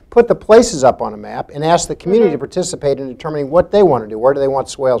just put the places up on a map and ask the community to participate in determining what they want to do. Where do they want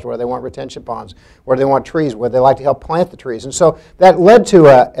swales? Where do they want retention ponds? Where do they want trees? Where do they like to help plant the trees? And so that led to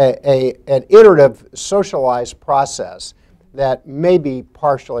an iterative, socialized process that may be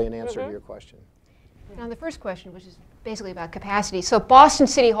partially an answer to your question. Now the first question, which is basically about capacity. So Boston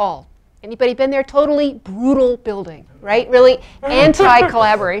City Hall, anybody been there? Totally brutal building, right? Really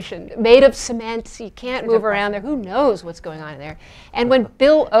anti-collaboration, made of cement. You can't move around there. Who knows what's going on in there? And when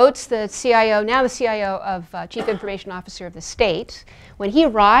Bill Oates, the CIO, now the CIO of Chief Information Officer of the state, when he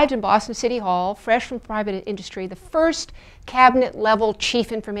arrived in Boston City Hall, fresh from private industry, the first cabinet-level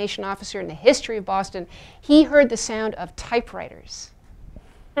Chief Information Officer in the history of Boston, he heard the sound of typewriters.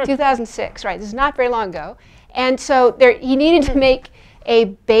 2006, right? This is not very long ago. And so he needed to make a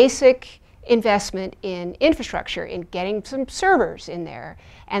basic investment in infrastructure, in getting some servers in there.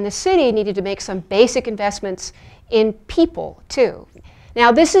 And the city needed to make some basic investments in people, too.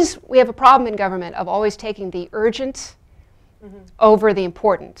 Now, we have a problem in government of always taking the urgent over the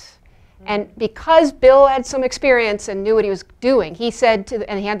important. And because Bill had some experience and knew what he was doing, he said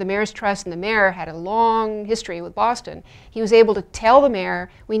and he had the mayor's trust, and the mayor had a long history with Boston, he was able to tell the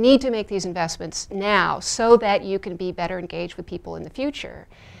mayor, we need to make these investments now so that you can be better engaged with people in the future.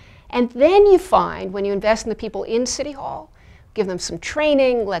 And then you find, when you invest in the people in City Hall, give them some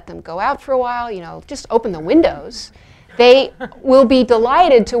training, let them go out for a while, just open the windows, they will be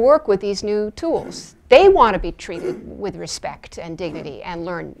delighted to work with these new tools. They want to be treated with respect and dignity and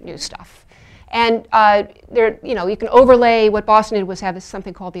learn new stuff. And you can overlay what Boston did was have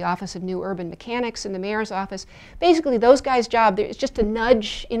something called the Office of New Urban Mechanics in the mayor's office. Basically, those guys' job is just to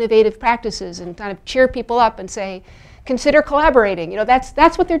nudge innovative practices and kind of cheer people up and say, consider collaborating.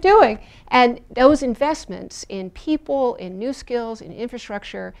 That's what they're doing. And those investments in people, in new skills, in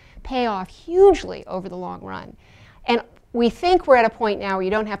infrastructure pay off hugely over the long run. And we think we're at a point now where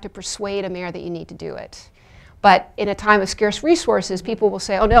you don't have to persuade a mayor that you need to do it. But in a time of scarce resources, people will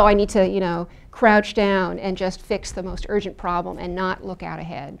say, oh no, I need to crouch down and just fix the most urgent problem and not look out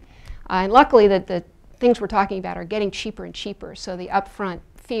ahead. And luckily the things we're talking about are getting cheaper and cheaper, so the upfront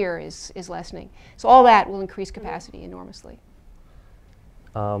fear is lessening. So all that will increase capacity enormously.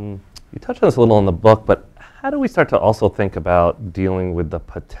 You touched on this a little in the book, but how do we start to also think about dealing with the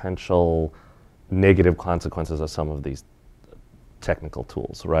potential negative consequences of some of these technical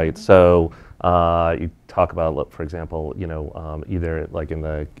tools, right? So you talk about, for example, either like in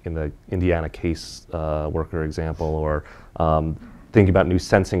the Indiana case worker example, or thinking about new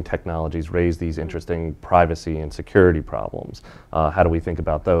sensing technologies raise these interesting privacy and security problems. How do we think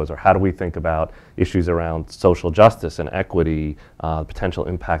about those? Or how do we think about issues around social justice and equity, potential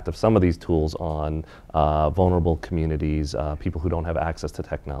impact of some of these tools on vulnerable communities, people who don't have access to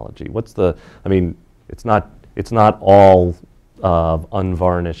technology? It's not all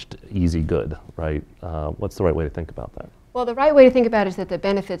unvarnished easy good, right? What's the right way to think about that? Well, the right way to think about it is that the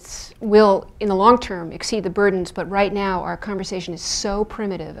benefits will, in the long term, exceed the burdens, but right now our conversation is so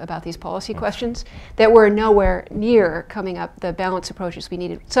primitive about these policy questions that we're nowhere near coming up the balanced approaches we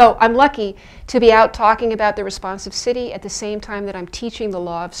needed. So I'm lucky to be out talking about the responsive city at the same time that I'm teaching the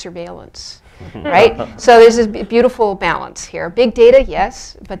law of surveillance, right? So there's this beautiful balance here. Big data,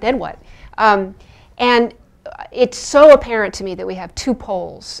 yes, but then what? And it's so apparent to me that we have two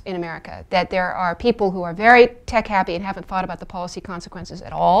poles in America, that there are people who are very tech happy and haven't thought about the policy consequences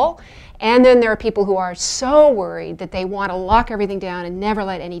at all, and then there are people who are so worried that they want to lock everything down and never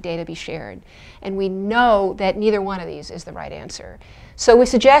let any data be shared. And we know that neither one of these is the right answer. So we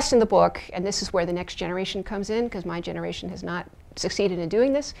suggest in the book, and this is where the next generation comes in, because my generation has not succeeded in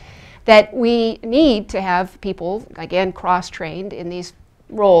doing this, that we need to have people, again, cross-trained in these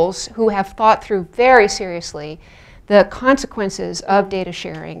roles, who have thought through very seriously the consequences of data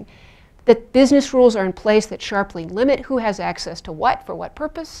sharing, that business rules are in place that sharply limit who has access to what, for what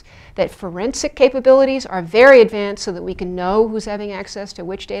purpose, that forensic capabilities are very advanced so that we can know who's having access to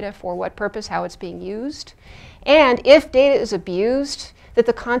which data, for what purpose, how it's being used, and if data is abused, that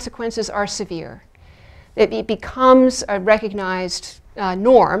the consequences are severe. That it becomes a recognized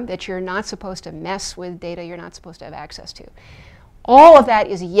norm that you're not supposed to mess with data you're not supposed to have access to. All of that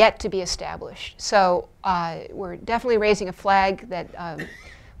is yet to be established. So we're definitely raising a flag that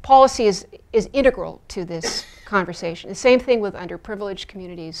policy is integral to this conversation. The same thing with underprivileged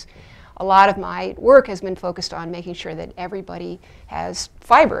communities. A lot of my work has been focused on making sure that everybody has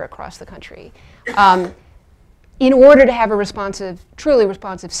fiber across the country. In order to have a responsive, truly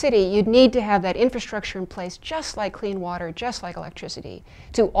responsive city, you'd need to have that infrastructure in place, just like clean water, just like electricity,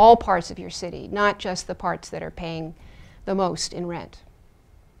 to all parts of your city, not just the parts that are paying the most in rent.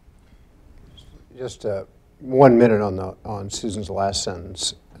 Just 1 minute on Susan's last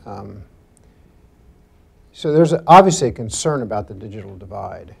sentence. So there's obviously a concern about the digital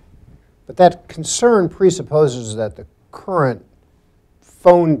divide, but that concern presupposes that the current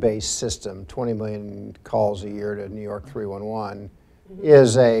phone-based system, 20 million calls a year to New York 311,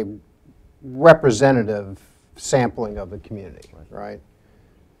 is a representative sampling of the community, right?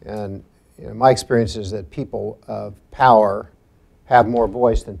 And my experience is that people of power have more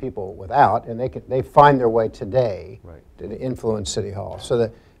voice than people without, and they find their way today to influence City Hall.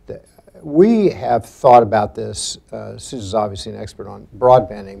 So we have thought about this. Susan's obviously an expert on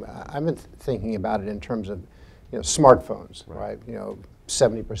broadbanding. I've been thinking about it in terms of smartphones, right?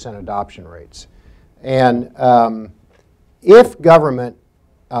 70% adoption rates. And if government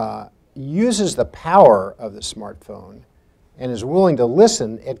uses the power of the smartphone and is willing to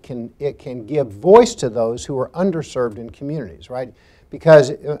listen, it can give voice to those who are underserved in communities, right?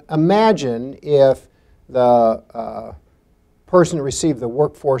 Because imagine if the person who received the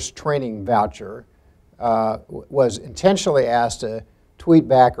workforce training voucher was intentionally asked to tweet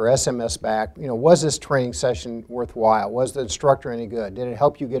back or SMS back, was this training session worthwhile? Was the instructor any good? Did it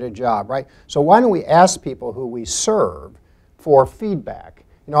help you get a job, right? So why don't we ask people who we serve for feedback?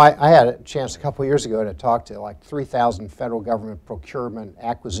 I had a chance a couple of years ago to talk to like 3,000 federal government procurement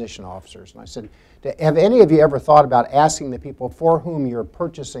acquisition officers. And I said, have any of you ever thought about asking the people for whom you're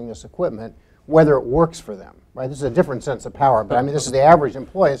purchasing this equipment whether it works for them? Right? This is a different sense of power, but I mean, this is the average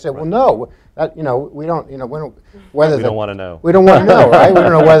employee. I said, well, no, we don't want to know. We don't want to know, right? We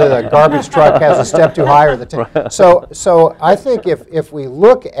don't know whether the garbage truck has a step too high or the So I think if we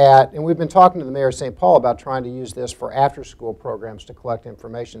look at, and we've been talking to the mayor of St. Paul about trying to use this for after-school programs to collect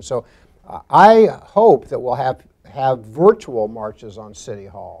information. So I hope that we'll have virtual marches on City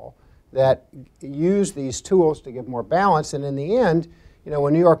Hall that use these tools to give more balance, and in the end,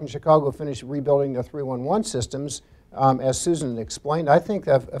 when New York and Chicago finish rebuilding their 311 systems, as Susan explained, I think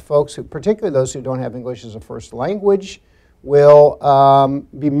that folks who, particularly those who don't have English as a first language, will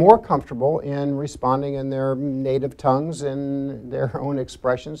be more comfortable in responding in their native tongues and their own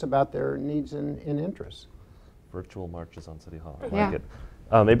expressions about their needs and interests. Virtual marches on City Hall. I like it.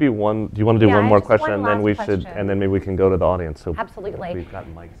 Maybe one. Do you want to do one more question, and then and then maybe we can go to the audience. So absolutely. We've got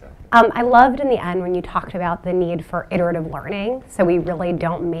mics out. I loved in the end when you talked about the need for iterative learning, so we really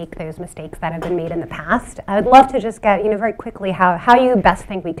don't make those mistakes that have been made in the past. I'd love to just get, very quickly how you best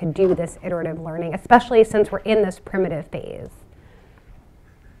think we could do this iterative learning, especially since we're in this primitive phase.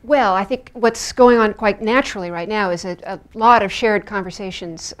 Well, I think what's going on quite naturally right now is a lot of shared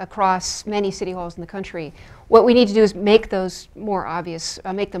conversations across many city halls in the country. What we need to do is make those more obvious,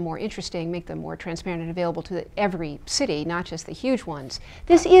 make them more interesting, make them more transparent and available to every city, not just the huge ones.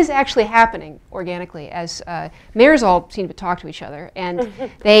 This is actually happening organically as mayors all seem to talk to each other, and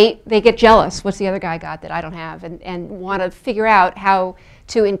they get jealous. What's the other guy got that I don't have? And want to figure out how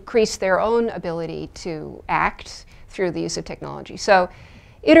to increase their own ability to act through the use of technology. So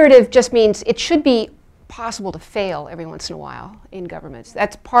iterative just means it should be possible to fail every once in a while in governments.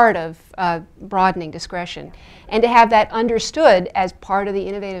 That's part of broadening discretion. And to have that understood as part of the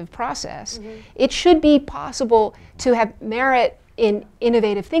innovative process, it should be possible to have merit in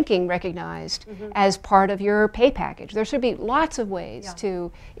innovative thinking recognized as part of your pay package. There should be lots of ways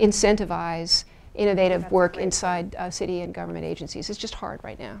to incentivize innovative work inside city and government agencies. It's just hard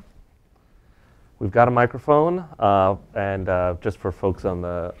right now. We've got a microphone, and just for folks on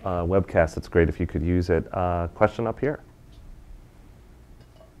the webcast, it's great if you could use it. Question up here.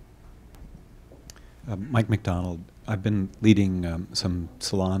 Mike McDonald. I've been leading some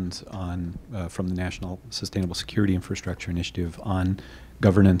salons on, from the National Sustainable Security Infrastructure Initiative on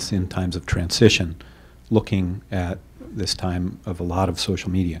governance in times of transition, looking at this time of a lot of social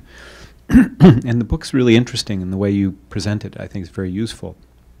media. And the book's really interesting in the way you present it. I think it's very useful.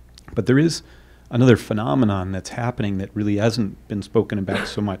 But there is another phenomenon that's happening that really hasn't been spoken about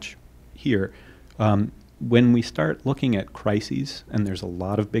so much here. When we start looking at crises, and there's a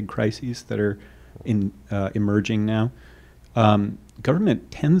lot of big crises that are emerging now,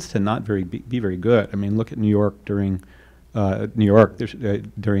 government tends to not be very good. I mean, look at New York during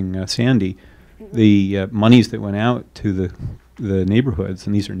Sandy. The monies that went out to the neighborhoods,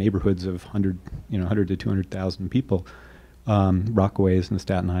 and these are neighborhoods of 100 to 200,000 people, Rockaways and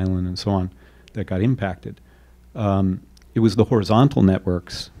Staten Island and so on, that got impacted. It was the horizontal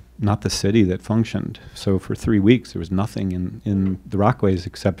networks, not the city, that functioned. So for 3 weeks, there was nothing in the Rockaways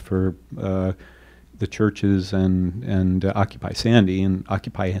except for the churches and Occupy Sandy. And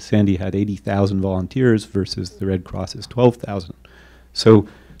Occupy Sandy had 80,000 volunteers versus the Red Cross's 12,000. So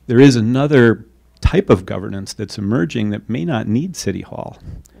there is another type of governance that's emerging that may not need City Hall.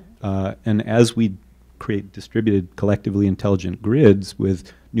 And as we create distributed, collectively intelligent grids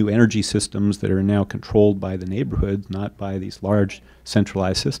with new energy systems that are now controlled by the neighborhoods, not by these large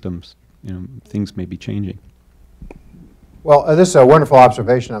centralized systems, things may be changing. Well, this is a wonderful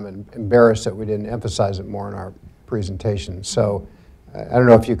observation. I'm embarrassed that we didn't emphasize it more in our presentation. So I don't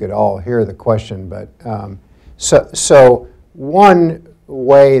know if you could all hear the question, but so one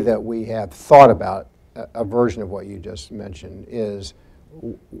way that we have thought about a version of what you just mentioned is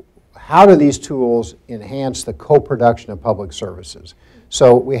how do these tools enhance the co-production of public services?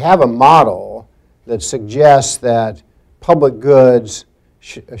 So we have a model that suggests that public goods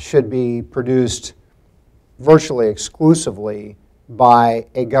should be produced virtually exclusively by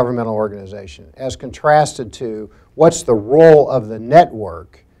a governmental organization, as contrasted to what's the role of the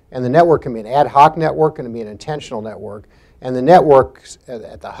network. And the network can be an ad hoc network, can be an intentional network, and the network,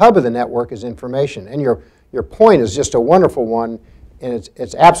 at the hub of the network, is information. And your point is just a wonderful one, and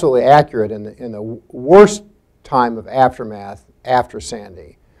it's absolutely accurate. In the worst time of aftermath after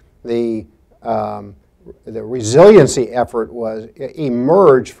Sandy, the resiliency effort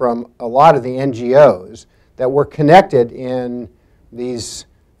emerged from a lot of the NGOs that were connected in these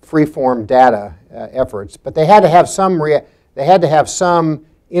free-form data efforts, but they had to have some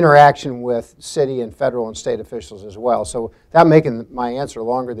interaction with city and federal and state officials as well. So that making my answer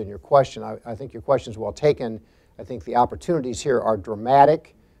longer than your question, I think your question is well taken. I think the opportunities here are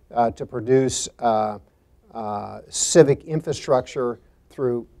dramatic to produce civic infrastructure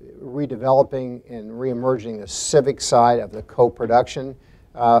through redeveloping and reemerging the civic side of the co-production.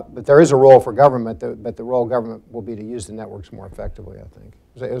 But there is a role for government, but the role of government will be to use the networks more effectively, I think.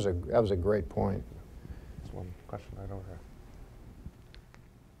 That was a great point. There's one question right over here.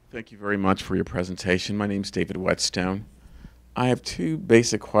 Thank you very much for your presentation. My name is David Whetstone. I have two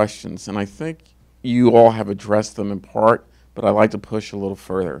basic questions, and I think you all have addressed them in part, but I'd like to push a little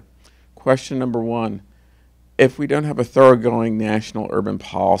further. Question number one, if we don't have a thoroughgoing national urban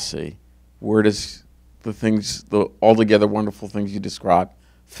policy, where does the altogether wonderful things you described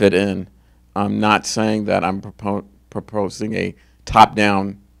fit in? I'm not saying that I'm proposing a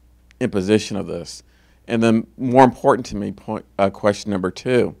top-down imposition of this. And then more important to me, question number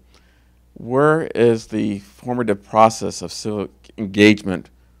two, where is the formative process of civic engagement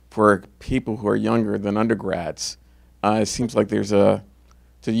for people who are younger than undergrads? It seems like there's to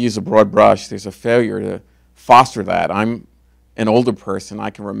use a broad brush, there's a failure to foster that. I'm an older person. I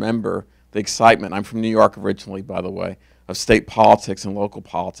can remember the excitement. I'm from New York originally, by the way, of state politics and local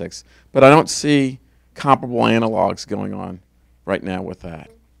politics. But I don't see comparable analogs going on right now with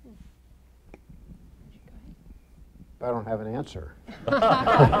that. I don't have an answer.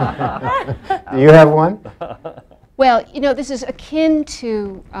 Do you have one? Well, this is akin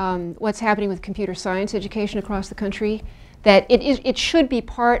to what's happening with computer science education across the country, that it should be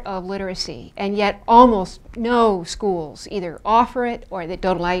part of literacy, and yet almost no schools either offer it or they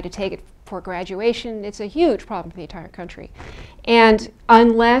don't allow you to take it for graduation. It's a huge problem for the entire country. And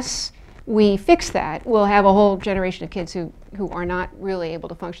unless we fix that, we'll have a whole generation of kids who are not really able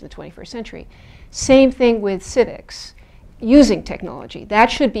to function in the 21st century. Same thing with civics, using technology. That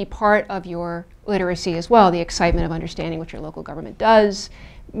should be part of your literacy as well, the excitement of understanding what your local government does,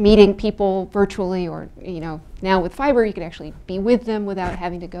 meeting people virtually, or now with fiber you can actually be with them without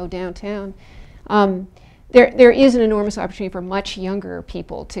having to go downtown. There is an enormous opportunity for much younger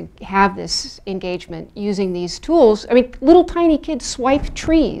people to have this engagement using these tools. I mean, little tiny kids swipe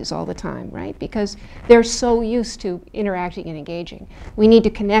trees all the time, right? Because they're so used to interacting and engaging. We need to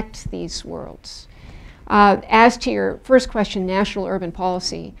connect these worlds. As to your first question, national urban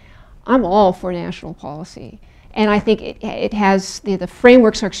policy, I'm all for national policy. And I think it has, the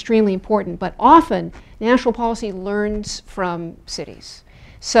frameworks are extremely important, but often national policy learns from cities.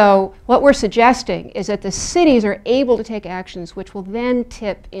 So what we're suggesting is that the cities are able to take actions which will then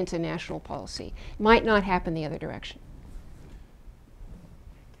tip into national policy. It might not happen the other direction.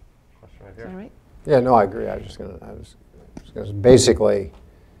 Question right here. Is that right? Yeah, no, I agree. I was going to basically,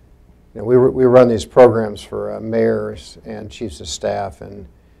 you know, we run these programs for mayors and chiefs of staff, and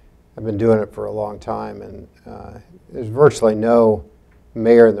I've been doing it for a long time, and there's virtually no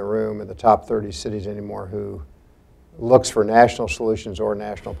mayor in the room in the top 30 cities anymore who looks for national solutions or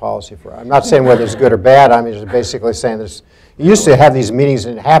national policy for. I'm not saying whether it's good or bad. I'm just basically saying this. You used to have these meetings,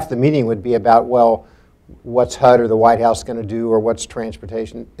 and half the meeting would be about, well, what's HUD or the White House going to do, or what's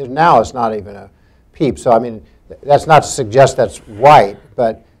transportation. Now it's not even a peep. So I mean, that's not to suggest that's right,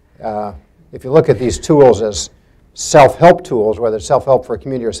 but if you look at these tools as self-help tools, whether it's self-help for a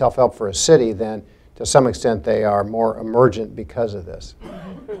community or self-help for a city, then to some extent they are more emergent because of this.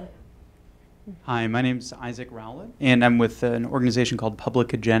 Hi, my name is Isaac Rowlett, and I'm with an organization called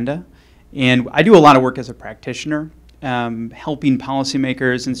Public Agenda. And I do a lot of work as a practitioner, helping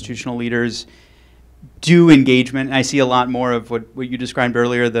policymakers, institutional leaders do engagement. And I see a lot more of what you described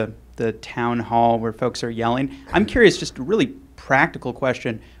earlier, the town hall where folks are yelling. I'm curious, just a really practical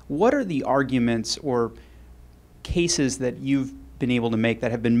question. What are the arguments or cases that you've been able to make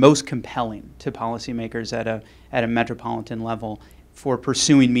that have been most compelling to policymakers at a metropolitan level for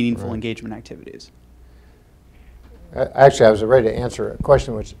pursuing meaningful engagement activities? Actually, I was ready to answer a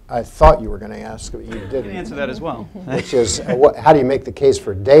question which I thought you were going to ask, but you didn't. You can answer that as well. Which is, how do you make the case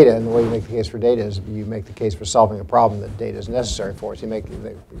for data? And the way you make the case for data is you make the case for solving a problem that data is necessary for. So you make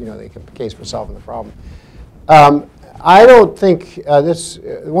the case for solving the problem. I don't think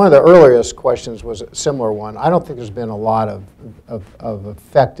one of the earliest questions was a similar one. I don't think there's been a lot of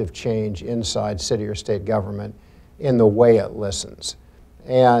effective change inside city or state government in the way it listens.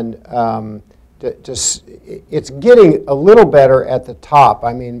 And it's getting a little better at the top.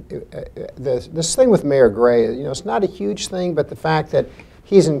 I mean, this thing with Mayor Gray, you know, it's not a huge thing, but the fact that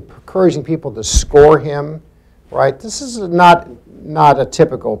he's encouraging people to score him, right? This is not a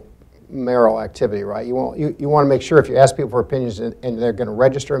typical mayoral activity, right? You want to make sure if you ask people for opinions and they're going to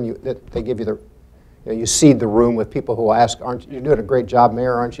register them, that they give you you seed the room with people who will ask, you're doing a great job,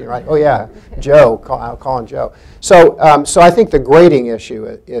 Mayor, aren't you? Right? Oh yeah, Joe, I'll call on Joe. So I think the grading issue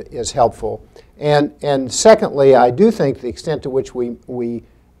is helpful. And secondly, I do think the extent to which we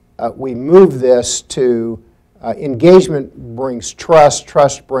move this to engagement brings trust.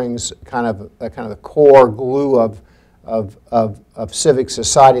 Trust brings kind of the core glue of civic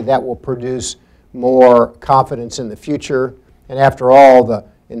society that will produce more confidence in the future. And after all,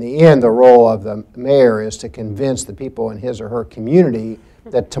 in the end, the role of the mayor is to convince the people in his or her community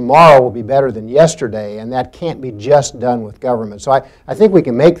that tomorrow will be better than yesterday, and that can't be just done with government. So I think we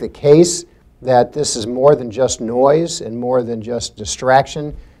can make the case that this is more than just noise and more than just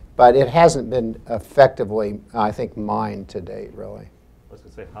distraction, but it hasn't been effectively, I think, mined to date, really. I was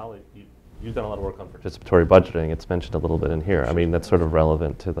going to say, Holly, you've done a lot of work on participatory budgeting. It's mentioned a little bit in here. I mean, that's sort of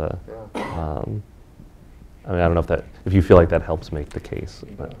relevant to the, I mean, I don't know if you feel like that helps make the case.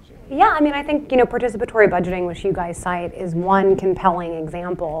 But. Yeah, I mean, I think, participatory budgeting, which you guys cite, is one compelling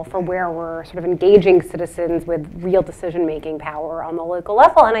example for where we're sort of engaging citizens with real decision-making power on the local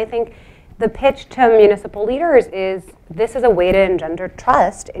level. And I think the pitch to municipal leaders is this is a way to engender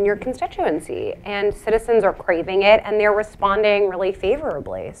trust in your constituency, and citizens are craving it and they're responding really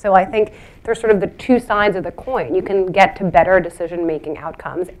favorably. So I think there's sort of the two sides of the coin. You can get to better decision-making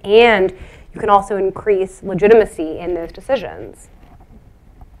outcomes, and you can also increase legitimacy in those decisions.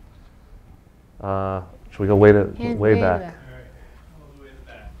 Should we go way back?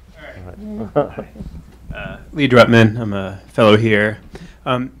 All right. Lee Drutman, I'm a fellow here.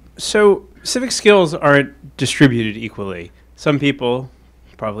 So civic skills aren't distributed equally. Some people,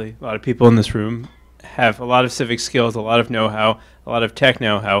 probably a lot of people in this room, have a lot of civic skills, a lot of know-how, a lot of tech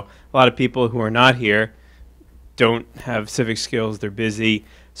know-how. A lot of people who are not here don't have civic skills, they're busy.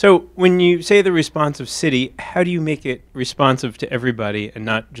 So when you say the responsive city, how do you make it responsive to everybody and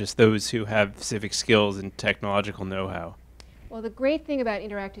not just those who have civic skills and technological know-how? Well, the great thing about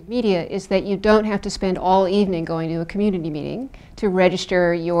interactive media is that you don't have to spend all evening going to a community meeting to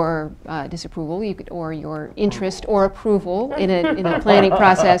register your disapproval or your interest or approval in a planning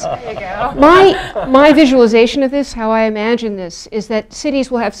process. There you go. My visualization of this, how I imagine this, is that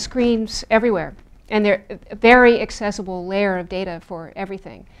cities will have screens everywhere, and they're a very accessible layer of data for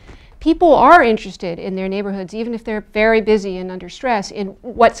everything. People are interested in their neighborhoods, even if they're very busy and under stress, in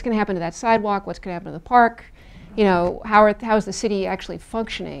what's going to happen to that sidewalk, what's going to happen to the park, you know, how is the city actually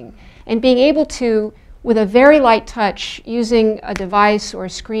functioning? And being able to, with a very light touch, using a device or a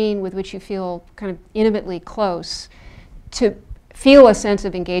screen with which you feel kind of intimately close, to feel a sense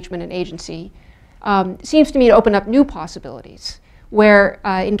of engagement and agency, seems to me to open up new possibilities, where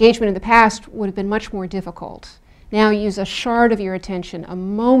engagement in the past would have been much more difficult. Now use a shard of your attention, a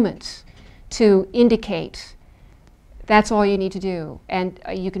moment, to indicate that's all you need to do, and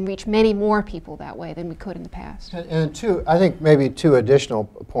you can reach many more people that way than we could in the past. And I think maybe two additional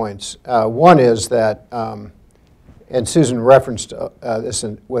points. One is that, and Susan referenced this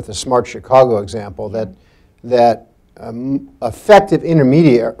with the Smart Chicago example, that effective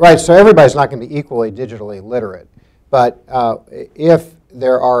intermediary, right, so everybody's not going to be equally digitally literate, but if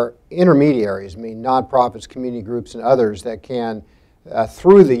there are intermediaries, I mean nonprofits, community groups, and others that can,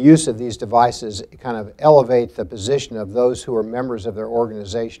 through the use of these devices, kind of elevate the position of those who are members of their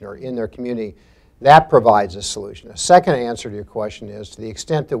organization or in their community, that provides a solution. A second answer to your question is, to the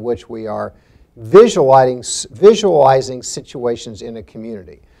extent to which we are visualizing situations in a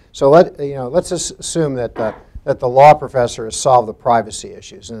community. So let's assume that the law professor has solved the privacy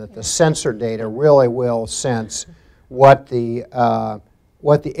issues, and that the sensor data really will sense what the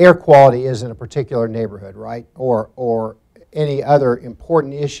air quality is in a particular neighborhood, right? Or any other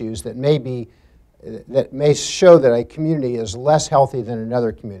important issues that may show that a community is less healthy than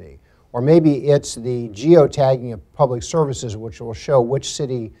another community. Or maybe it's the geotagging of public services, which will show which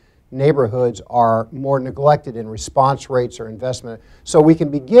city neighborhoods are more neglected in response rates or investment. So we can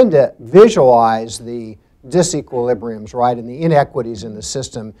begin to visualize the disequilibriums, right, and the inequities in the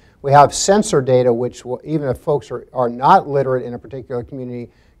system. We have sensor data which will, even if folks are not literate in a particular community,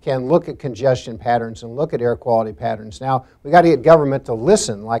 can look at congestion patterns and look at air quality patterns. Now, we got to get government to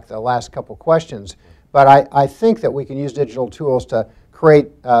listen, like the last couple questions, but I think that we can use digital tools to create,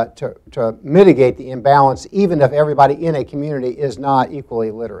 to mitigate the imbalance, even if everybody in a community is not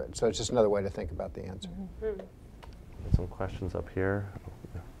equally literate. So it's just another way to think about the answer. Some questions up here.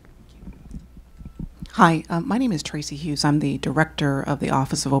 Hi, my name is Tracy Hughes. I'm the director of the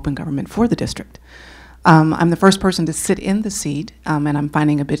Office of Open Government for the district. I'm the first person to sit in the seat, and I'm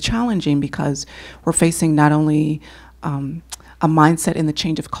finding it a bit challenging because we're facing not only a mindset in the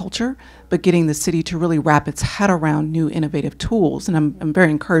change of culture, but getting the city to really wrap its head around new innovative tools. And I'm very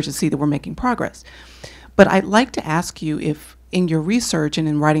encouraged to see that we're making progress. But I'd like to ask you if, in your research and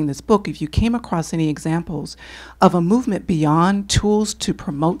in writing this book, if you came across any examples of a movement beyond tools to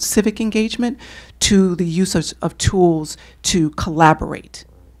promote civic engagement to the use of tools to collaborate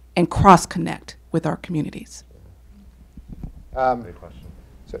and cross-connect with our communities. Great question.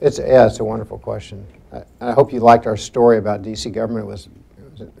 So it's a wonderful question. I hope you liked our story about DC government. It was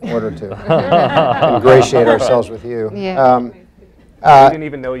in order to ingratiate ourselves with you. Yeah. We didn't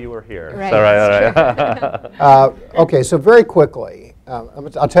even know you were here. Right. So, right. Okay, so very quickly,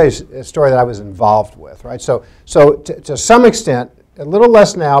 I'll tell you a story that I was involved with, right? So to some extent, a little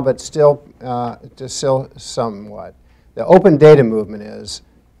less now, but still somewhat, the open data movement is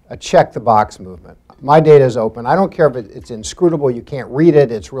a check-the-box movement. My data is open. I don't care if it's inscrutable, you can't read it,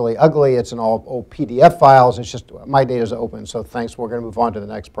 it's really ugly, it's in all old PDF files, it's just my data is open, so thanks, we're going to move on to the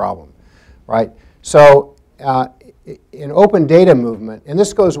next problem, right? So in open data movement, and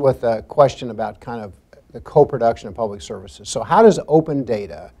this goes with a question about kind of the co-production of public services. So how does open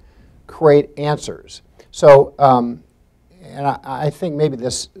data create answers? So, and I think maybe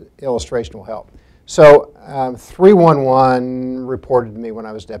this illustration will help. So 311 reported to me when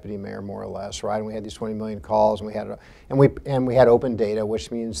I was deputy mayor, more or less, right? And we had these 20 million calls, and we had open data, which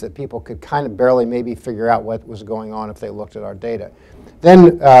means that people could kind of barely maybe figure out what was going on if they looked at our data.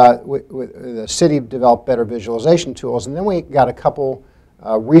 Then the city developed better visualization tools, and then we got a couple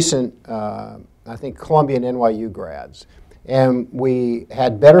recent, I think, Columbia and NYU grads. And we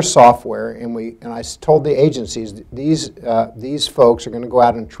had better software, and I told the agencies, these folks are going to go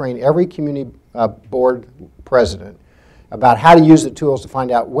out and train every community board president about how to use the tools to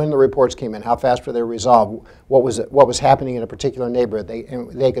find out when the reports came in, how fast were they resolved, what was happening in a particular neighborhood.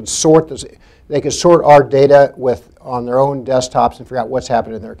 They could sort our data on their own desktops and figure out what's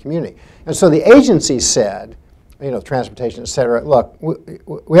happening in their community. And so the agency said, transportation, et cetera. Look,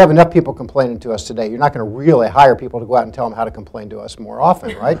 we have enough people complaining to us today. You're not going to really hire people to go out and tell them how to complain to us more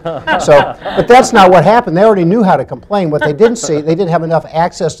often, right? But that's not what happened. They already knew how to complain. What they didn't see, they didn't have enough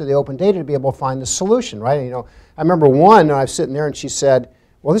access to the open data to be able to find the solution, right? And, I remember one, and I was sitting there, and she said,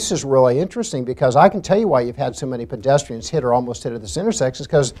 well, this is really interesting because I can tell you why you've had so many pedestrians hit or almost hit at this intersection is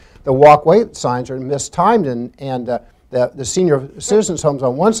because the walkway signs are mistimed and the senior citizens' homes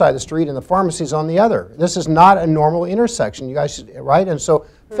on one side of the street and the pharmacies on the other. This is not a normal intersection, you guys, right? And so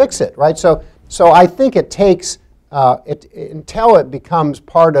fix it, right? So I think it takes, until it becomes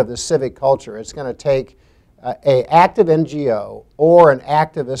part of the civic culture, it's going to take an active NGO or an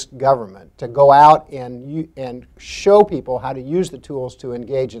activist government to go out and show people how to use the tools to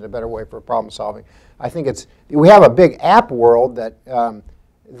engage in a better way for problem solving. I think we have a big app world that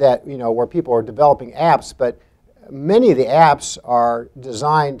where people are developing apps, but many of the apps are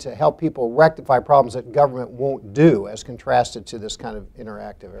designed to help people rectify problems that government won't do, as contrasted to this kind of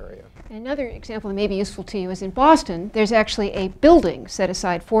interactive area. Another example that may be useful to you is in Boston, there's actually a building set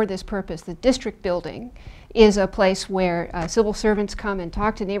aside for this purpose. The district building is a place where civil servants come and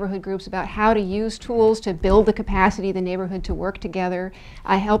talk to neighborhood groups about how to use tools to build the capacity of the neighborhood to work together.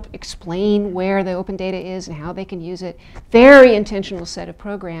 I help explain where the open data is and how they can use it. Very intentional set of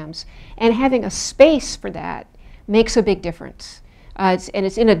programs. And having a space for that makes a big difference. And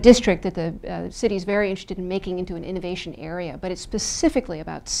it's in a district that the city is very interested in making into an innovation area, but it's specifically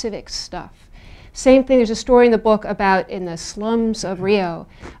about civic stuff. Same thing, there's a story in the book about in the slums of Rio,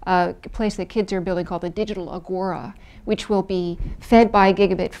 a place that kids are building called the Digital Agora, which will be fed by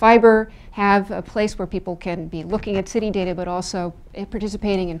gigabit fiber, have a place where people can be looking at city data, but also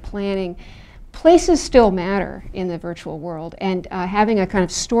participating in planning. Places still matter in the virtual world, and having a kind of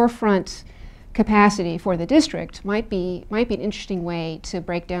storefront capacity for the district might be an interesting way to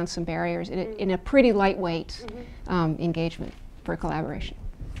break down some barriers in a pretty lightweight engagement for collaboration.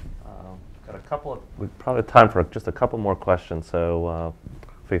 Got a couple of, we probably have time for just a couple more questions, so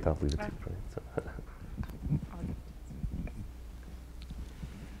Faith, I'll leave it to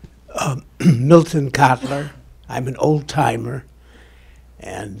you. Milton Kotler. I'm an old timer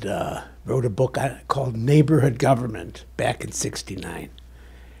and wrote a book called Neighborhood Government back in '69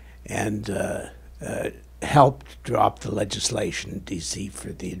 and helped drop the legislation in D.C.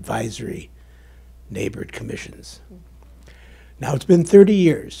 for the advisory neighborhood commissions. Now it's been 30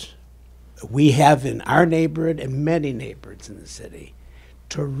 years. We have in our neighborhood and many neighborhoods in the city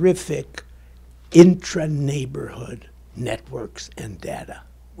terrific intra-neighborhood networks and data.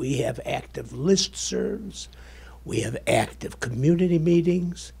 We have active listservs, we have active community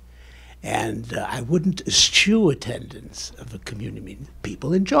meetings, and I wouldn't eschew attendance of a community meeting.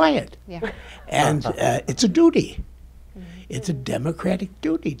 People enjoy it. Yeah. And it's a duty. It's a democratic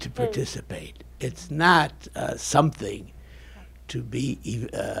duty to participate. It's not something to be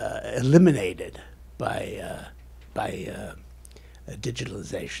eliminated by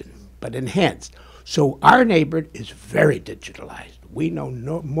digitalization, but enhanced. So our neighborhood is very digitalized. We know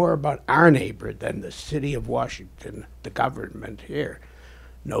more about our neighborhood than the city of Washington, the government here,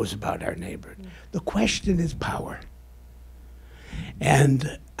 knows about our neighborhood. The question is power.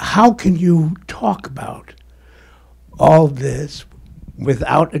 And how can you talk about all this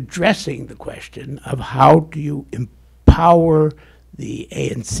without addressing the question of how do you empower the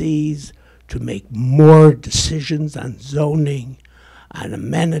ANCs to make more decisions on zoning, on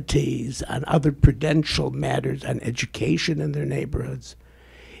amenities, on other prudential matters, on education in their neighborhoods.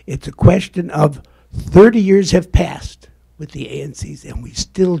 It's a question of 30 years have passed with the ANCs, and we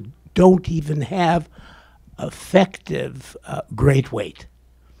still don't even have effective great weight,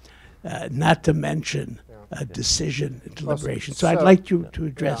 not to mention decision and deliberation. So I'd like you to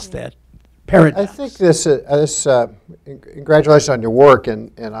address that paradox. I think congratulations on your work,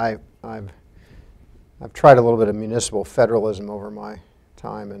 and I've tried a little bit of municipal federalism over my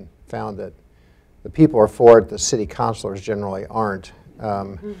time and found that the people are for it, the city councilors generally aren't.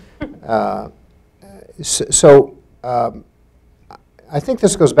 I think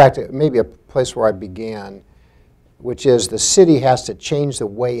this goes back to maybe a place where I began, which is the city has to change the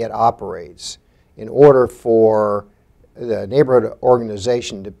way it operates in order for the neighborhood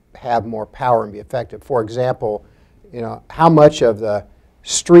organization to have more power and be effective. For example, how much of the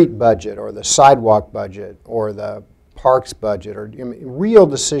street budget or the sidewalk budget or the parks budget or real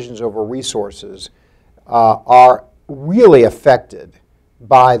decisions over resources are really affected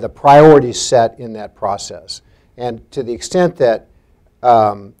by the priorities set in that process. And to the extent that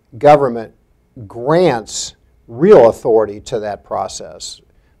government grants real authority to that process,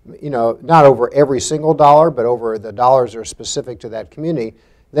 not over every single dollar, but over the dollars that are specific to that community,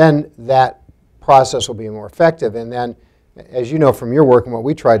 then that process will be more effective. And then, as you know from your work, and what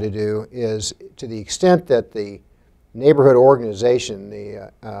we try to do is, to the extent that the neighborhood organization,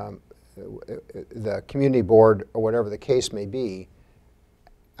 the community board, or whatever the case may be,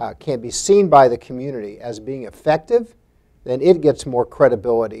 can be seen by the community as being effective, then it gets more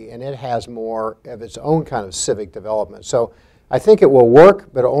credibility and it has more of its own kind of civic development. So I think it will work,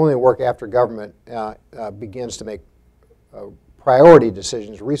 but it'll only work after government begins to make priority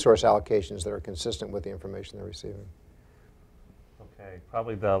decisions, resource allocations that are consistent with the information they're receiving. Okay,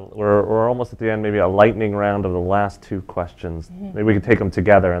 probably we're almost at the end, maybe a lightning round of the last two questions. Maybe we can take them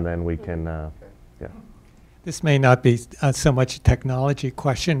together and then we can, yeah. This may not be so much a technology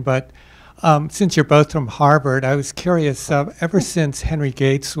question, but since you're both from Harvard, I was curious, ever since Henry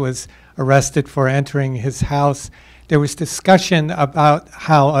Gates was arrested for entering his house, there was discussion about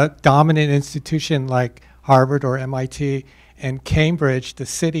how a dominant institution like Harvard or MIT and Cambridge, the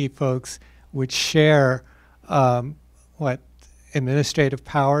city folks, would share administrative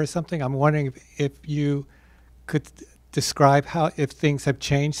power or something. I'm wondering if you could describe if things have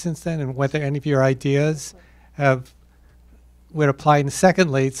changed since then and whether any of your ideas would apply. And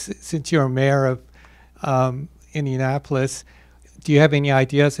secondly, since you're mayor of Indianapolis, do you have any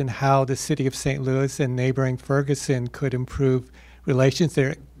ideas on how the city of St. Louis and neighboring Ferguson could improve relations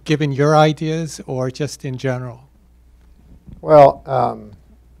there, given your ideas or just in general? Well,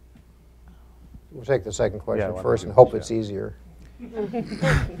 we'll take the second question first and hope it's easier.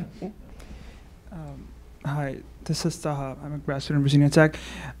 Hi, this is Taha. I'm a grad student at Virginia Tech.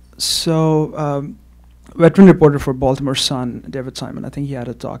 So, veteran reporter for Baltimore Sun, David Simon, I think he had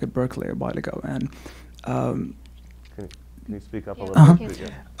a talk at Berkeley a while ago. And can you speak up a little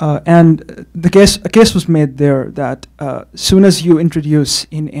bit? And a case was made there that soon as you introduce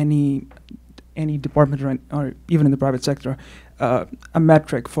in any department or even in the private sector a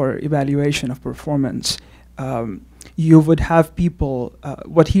metric for evaluation of performance, you would have people,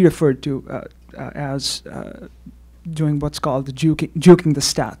 what he referred to as doing what's called the juking the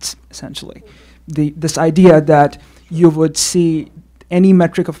stats, essentially. This idea that you would see any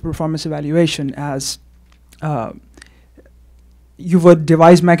metric of performance evaluation as you would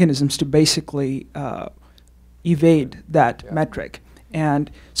devise mechanisms to basically evade that metric.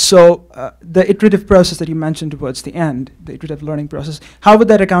 And so the iterative process that you mentioned towards the end, the iterative learning process, how would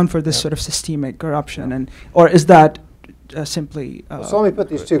that account for this sort of systemic corruption? Or is that simply... so let me put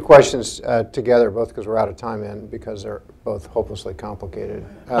these two questions together, both because we're out of time and because they're both hopelessly complicated.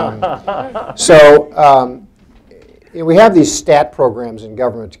 We have these stat programs in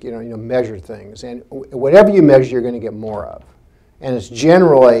government to measure things. And whatever you measure, you're going to get more of. And it's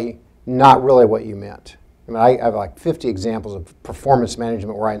generally not really what you meant. I mean, I have like 50 examples of performance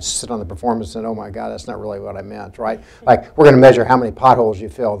management where I sit on the performance and, oh my God, that's not really what I meant, right? Like, we're going to measure how many potholes you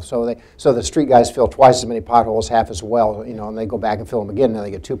filled. So the street guys fill twice as many potholes, half as well, and they go back and fill them again, and then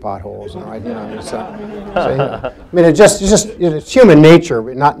they get 2 potholes, right? I mean, it's human nature,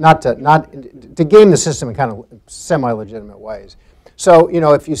 not to game the system in kind of semi-legitimate ways. So,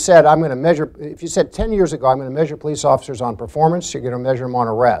 if you said, if you said 10 years ago, I'm going to measure police officers on performance, you're going to measure them on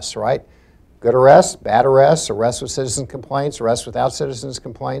arrests, right? Good arrests, bad arrests, arrests with citizen complaints, arrests without citizens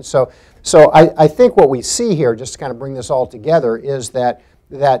complaints. So I think what we see here, just to kind of bring this all together, is that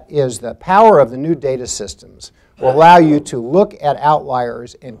the power of the new data systems will allow you to look at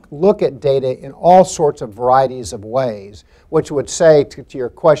outliers and look at data in all sorts of varieties of ways, which would say, to your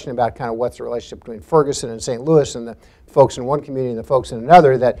question about kind of what's the relationship between Ferguson and St. Louis and the folks in one community and the folks in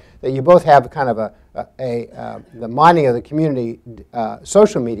another, that you both have kind of the mining of the community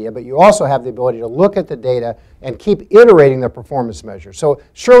social media, but you also have the ability to look at the data and keep iterating the performance measure. So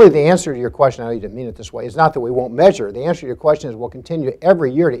surely the answer to your question, I know you didn't mean it this way, is not that we won't measure. The answer to your question is we'll continue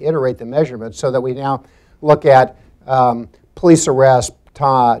every year to iterate the measurements so that we now look at police arrests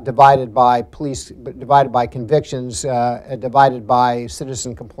divided by convictions, divided by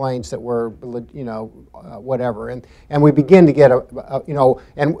citizen complaints that were, whatever, and we begin to get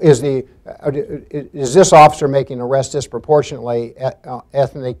and is this officer making arrests disproportionately on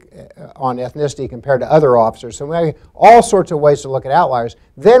ethnicity compared to other officers? So we have all sorts of ways to look at outliers.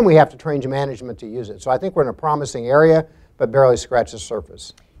 Then we have to train management to use it. So I think we're in a promising area, but barely scratched the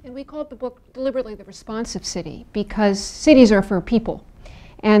surface. And we called the book deliberately The Responsive City because cities are for people.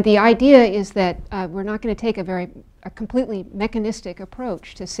 And the idea is that we're not going to take a completely mechanistic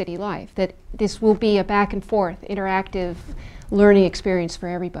approach to city life, that this will be a back and forth, interactive learning experience for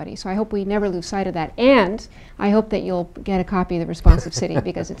everybody. So I hope we never lose sight of that. And I hope that you'll get a copy of The Responsive City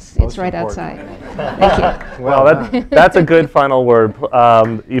because it's right outside. Thank you. Well, that's a good final word.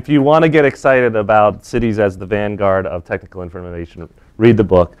 If you want to get excited about cities as the vanguard of technical information, read the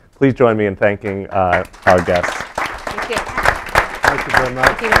book. please join me in thanking our guests. Thank you. Thank you very much.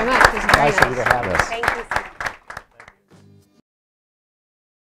 Thank you very much. This is very nice.